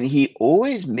 And he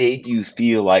always made you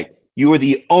feel like you were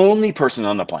the only person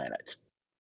on the planet,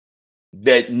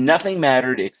 that nothing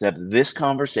mattered except this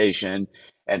conversation,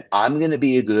 and I'm going to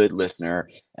be a good listener.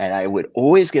 And I would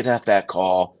always get off that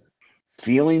call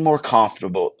feeling more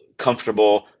comfortable,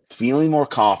 feeling more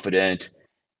confident.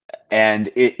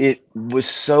 And it was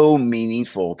so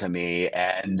meaningful to me.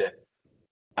 And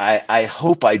I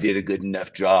hope I did a good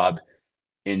enough job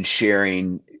in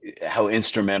sharing how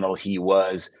instrumental he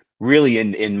was really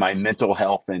in my mental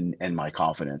health and my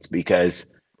confidence,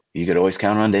 because you could always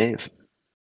count on Dave.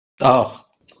 Oh,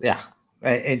 yeah.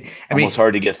 And I mean, almost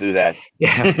hard to get through that.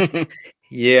 Yeah.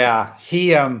 Yeah.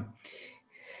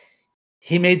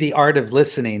 He made the art of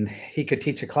listening. He could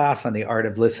teach a class on the art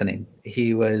of listening.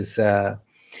 He was,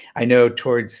 I know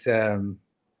towards, in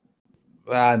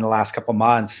the last couple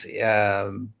months,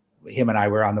 him and I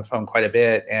were on the phone quite a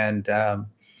bit, and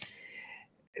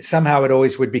somehow it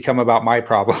always would become about my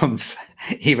problems,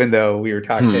 even though we were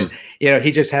talking.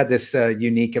 He just had this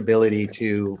unique ability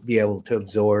to be able to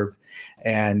absorb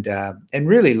and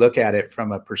really look at it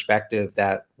from a perspective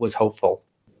that was hopeful,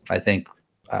 I think.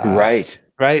 Right.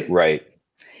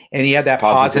 And he had that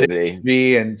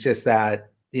positivity and just that,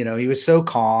 he was so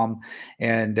calm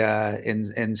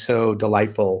and so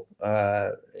delightful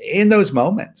in those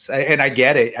moments. And I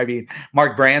get it. I mean,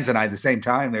 Mark Brands and I, at the same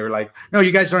time, they were like, no,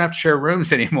 you guys don't have to share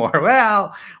rooms anymore.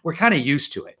 Well, we're kind of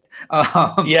used to it.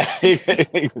 Yeah,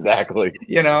 exactly.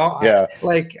 Yeah.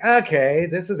 Okay,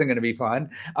 this isn't going to be fun.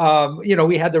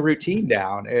 We had the routine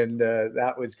down, and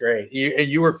that was great.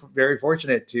 You were very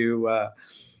fortunate to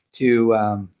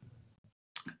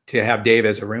have Dave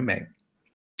as a roommate.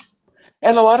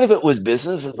 And a lot of it was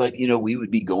business. It's like, we would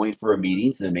be going for a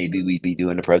meeting, and maybe we'd be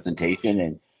doing a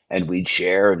presentation and we'd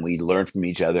share and we'd learn from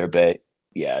each other. But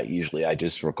yeah, usually I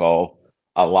just recall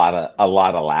a lot of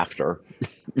laughter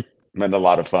and a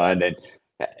lot of fun. And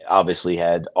obviously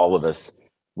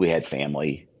we had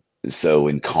family so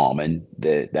in common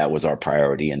that was our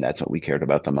priority, and that's what we cared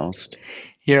about the most.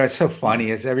 It's so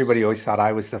funny is everybody always thought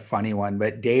I was the funny one,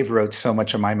 but Dave wrote so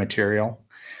much of my material.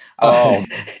 Oh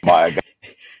my God.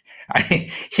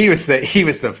 He was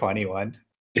the funny one.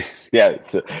 Yeah.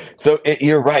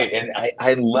 You're right. And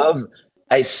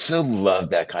I so love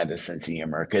that kind of sense of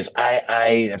humor because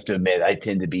I have to admit, I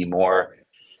tend to be more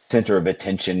center of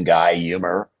attention guy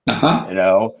humor, Uh-huh. you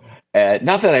know?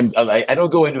 Not that I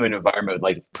don't go into an environment with,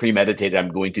 like, premeditated, I'm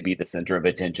going to be the center of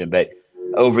attention, but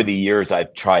over the years,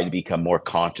 I've tried to become more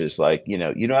conscious. Like, you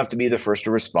don't have to be the first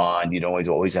to respond. You don't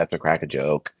always have to crack a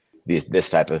joke. This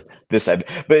type. But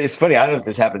it's funny. I don't know if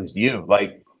this happens to you.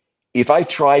 Like, if I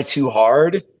try too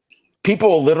hard, people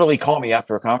will literally call me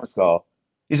after a conference call.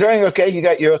 Is everything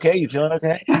okay? You're okay? You feeling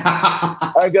okay?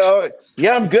 I go,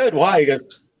 yeah, I'm good. Why? He goes,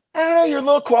 I don't know, you're a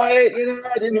little quiet.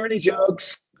 I didn't hear any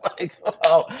jokes. Like,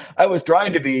 well, I was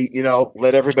trying to be,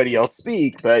 let everybody else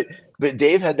speak, but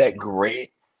Dave had that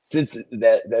great sense,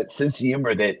 that sense of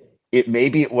humor that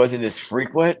it wasn't as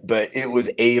frequent, but it was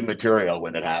a material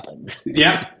when it happened.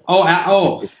 Yeah.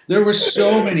 Oh, there were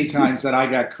so many times that I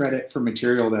got credit for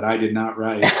material that I did not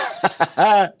write.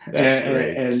 That's and,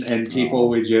 great. and people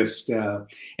would just and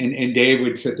Dave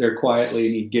would sit there quietly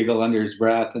and he'd giggle under his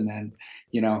breath, and then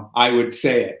I would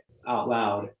say it out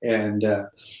loud, and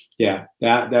yeah,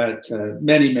 that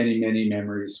many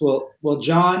memories. Well,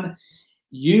 John,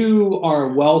 you are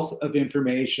a wealth of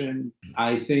information.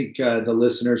 I think the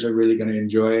listeners are really going to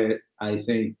enjoy it. I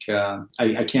think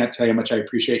I can't tell you how much I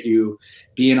appreciate you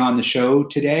being on the show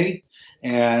today,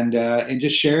 and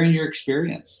just sharing your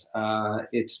experience.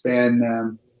 It's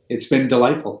been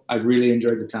delightful. I've really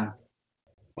enjoyed the time.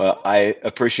 Well, I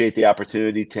appreciate the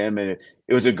opportunity, Tim, and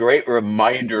it was a great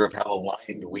reminder of how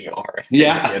aligned we are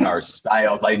Yeah. in our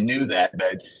styles. I knew that,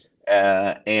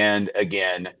 but and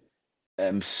again,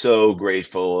 I'm so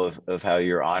grateful of how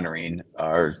you're honoring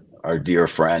our dear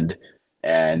friend,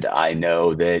 and I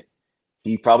know that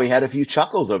he probably had a few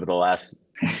chuckles over the last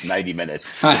 90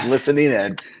 minutes listening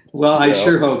in. Well, I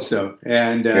sure hope so.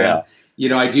 And Yeah.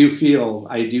 I do feel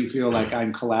like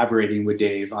I'm collaborating with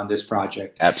Dave on this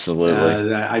project. Absolutely.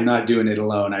 That I'm not doing it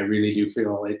alone. I really do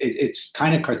feel it's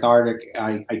kind of cathartic.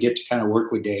 I get to kind of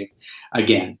work with Dave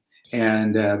again.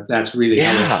 And that's really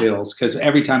how it feels. Because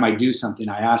every time I do something,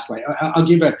 I ask, like, I'll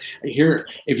give here.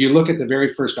 If you look at the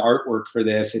very first artwork for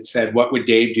this, it said, "What would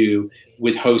Dave do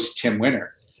with host Tim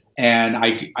Winter?" And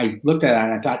I looked at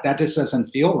that and I thought, that just doesn't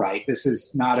feel right. This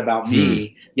is not about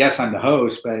me. Yes, I'm the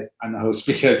host, but I'm the host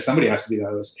because somebody has to be the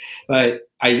host. But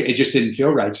it just didn't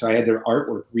feel right. So I had their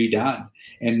artwork redone.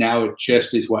 And now it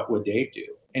just is what would Dave do?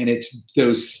 And it's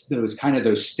those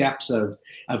steps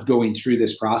of going through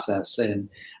this process and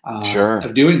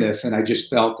of doing this. And I just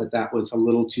felt that was a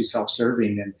little too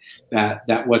self-serving, and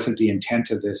that wasn't the intent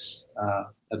of this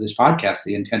podcast.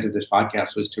 The intent of this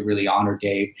podcast was to really honor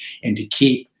Dave and to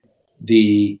keep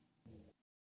the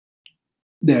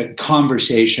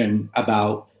conversation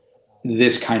about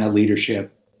this kind of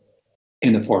leadership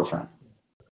in the forefront.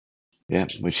 Yeah,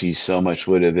 which he so much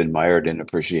would have admired and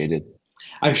appreciated.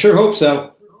 I sure hope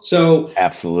so. So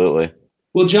absolutely.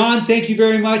 Well, John, thank you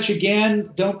very much again.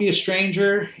 Don't be a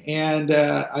stranger, and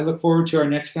I look forward to our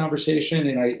next conversation.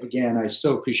 And I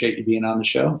so appreciate you being on the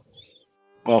show.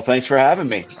 Well, thanks for having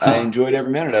me. I enjoyed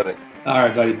every minute of it. All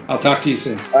right, buddy. I'll talk to you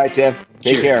soon. All right, Tim.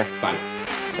 Take care. Bye.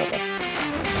 Bye-bye.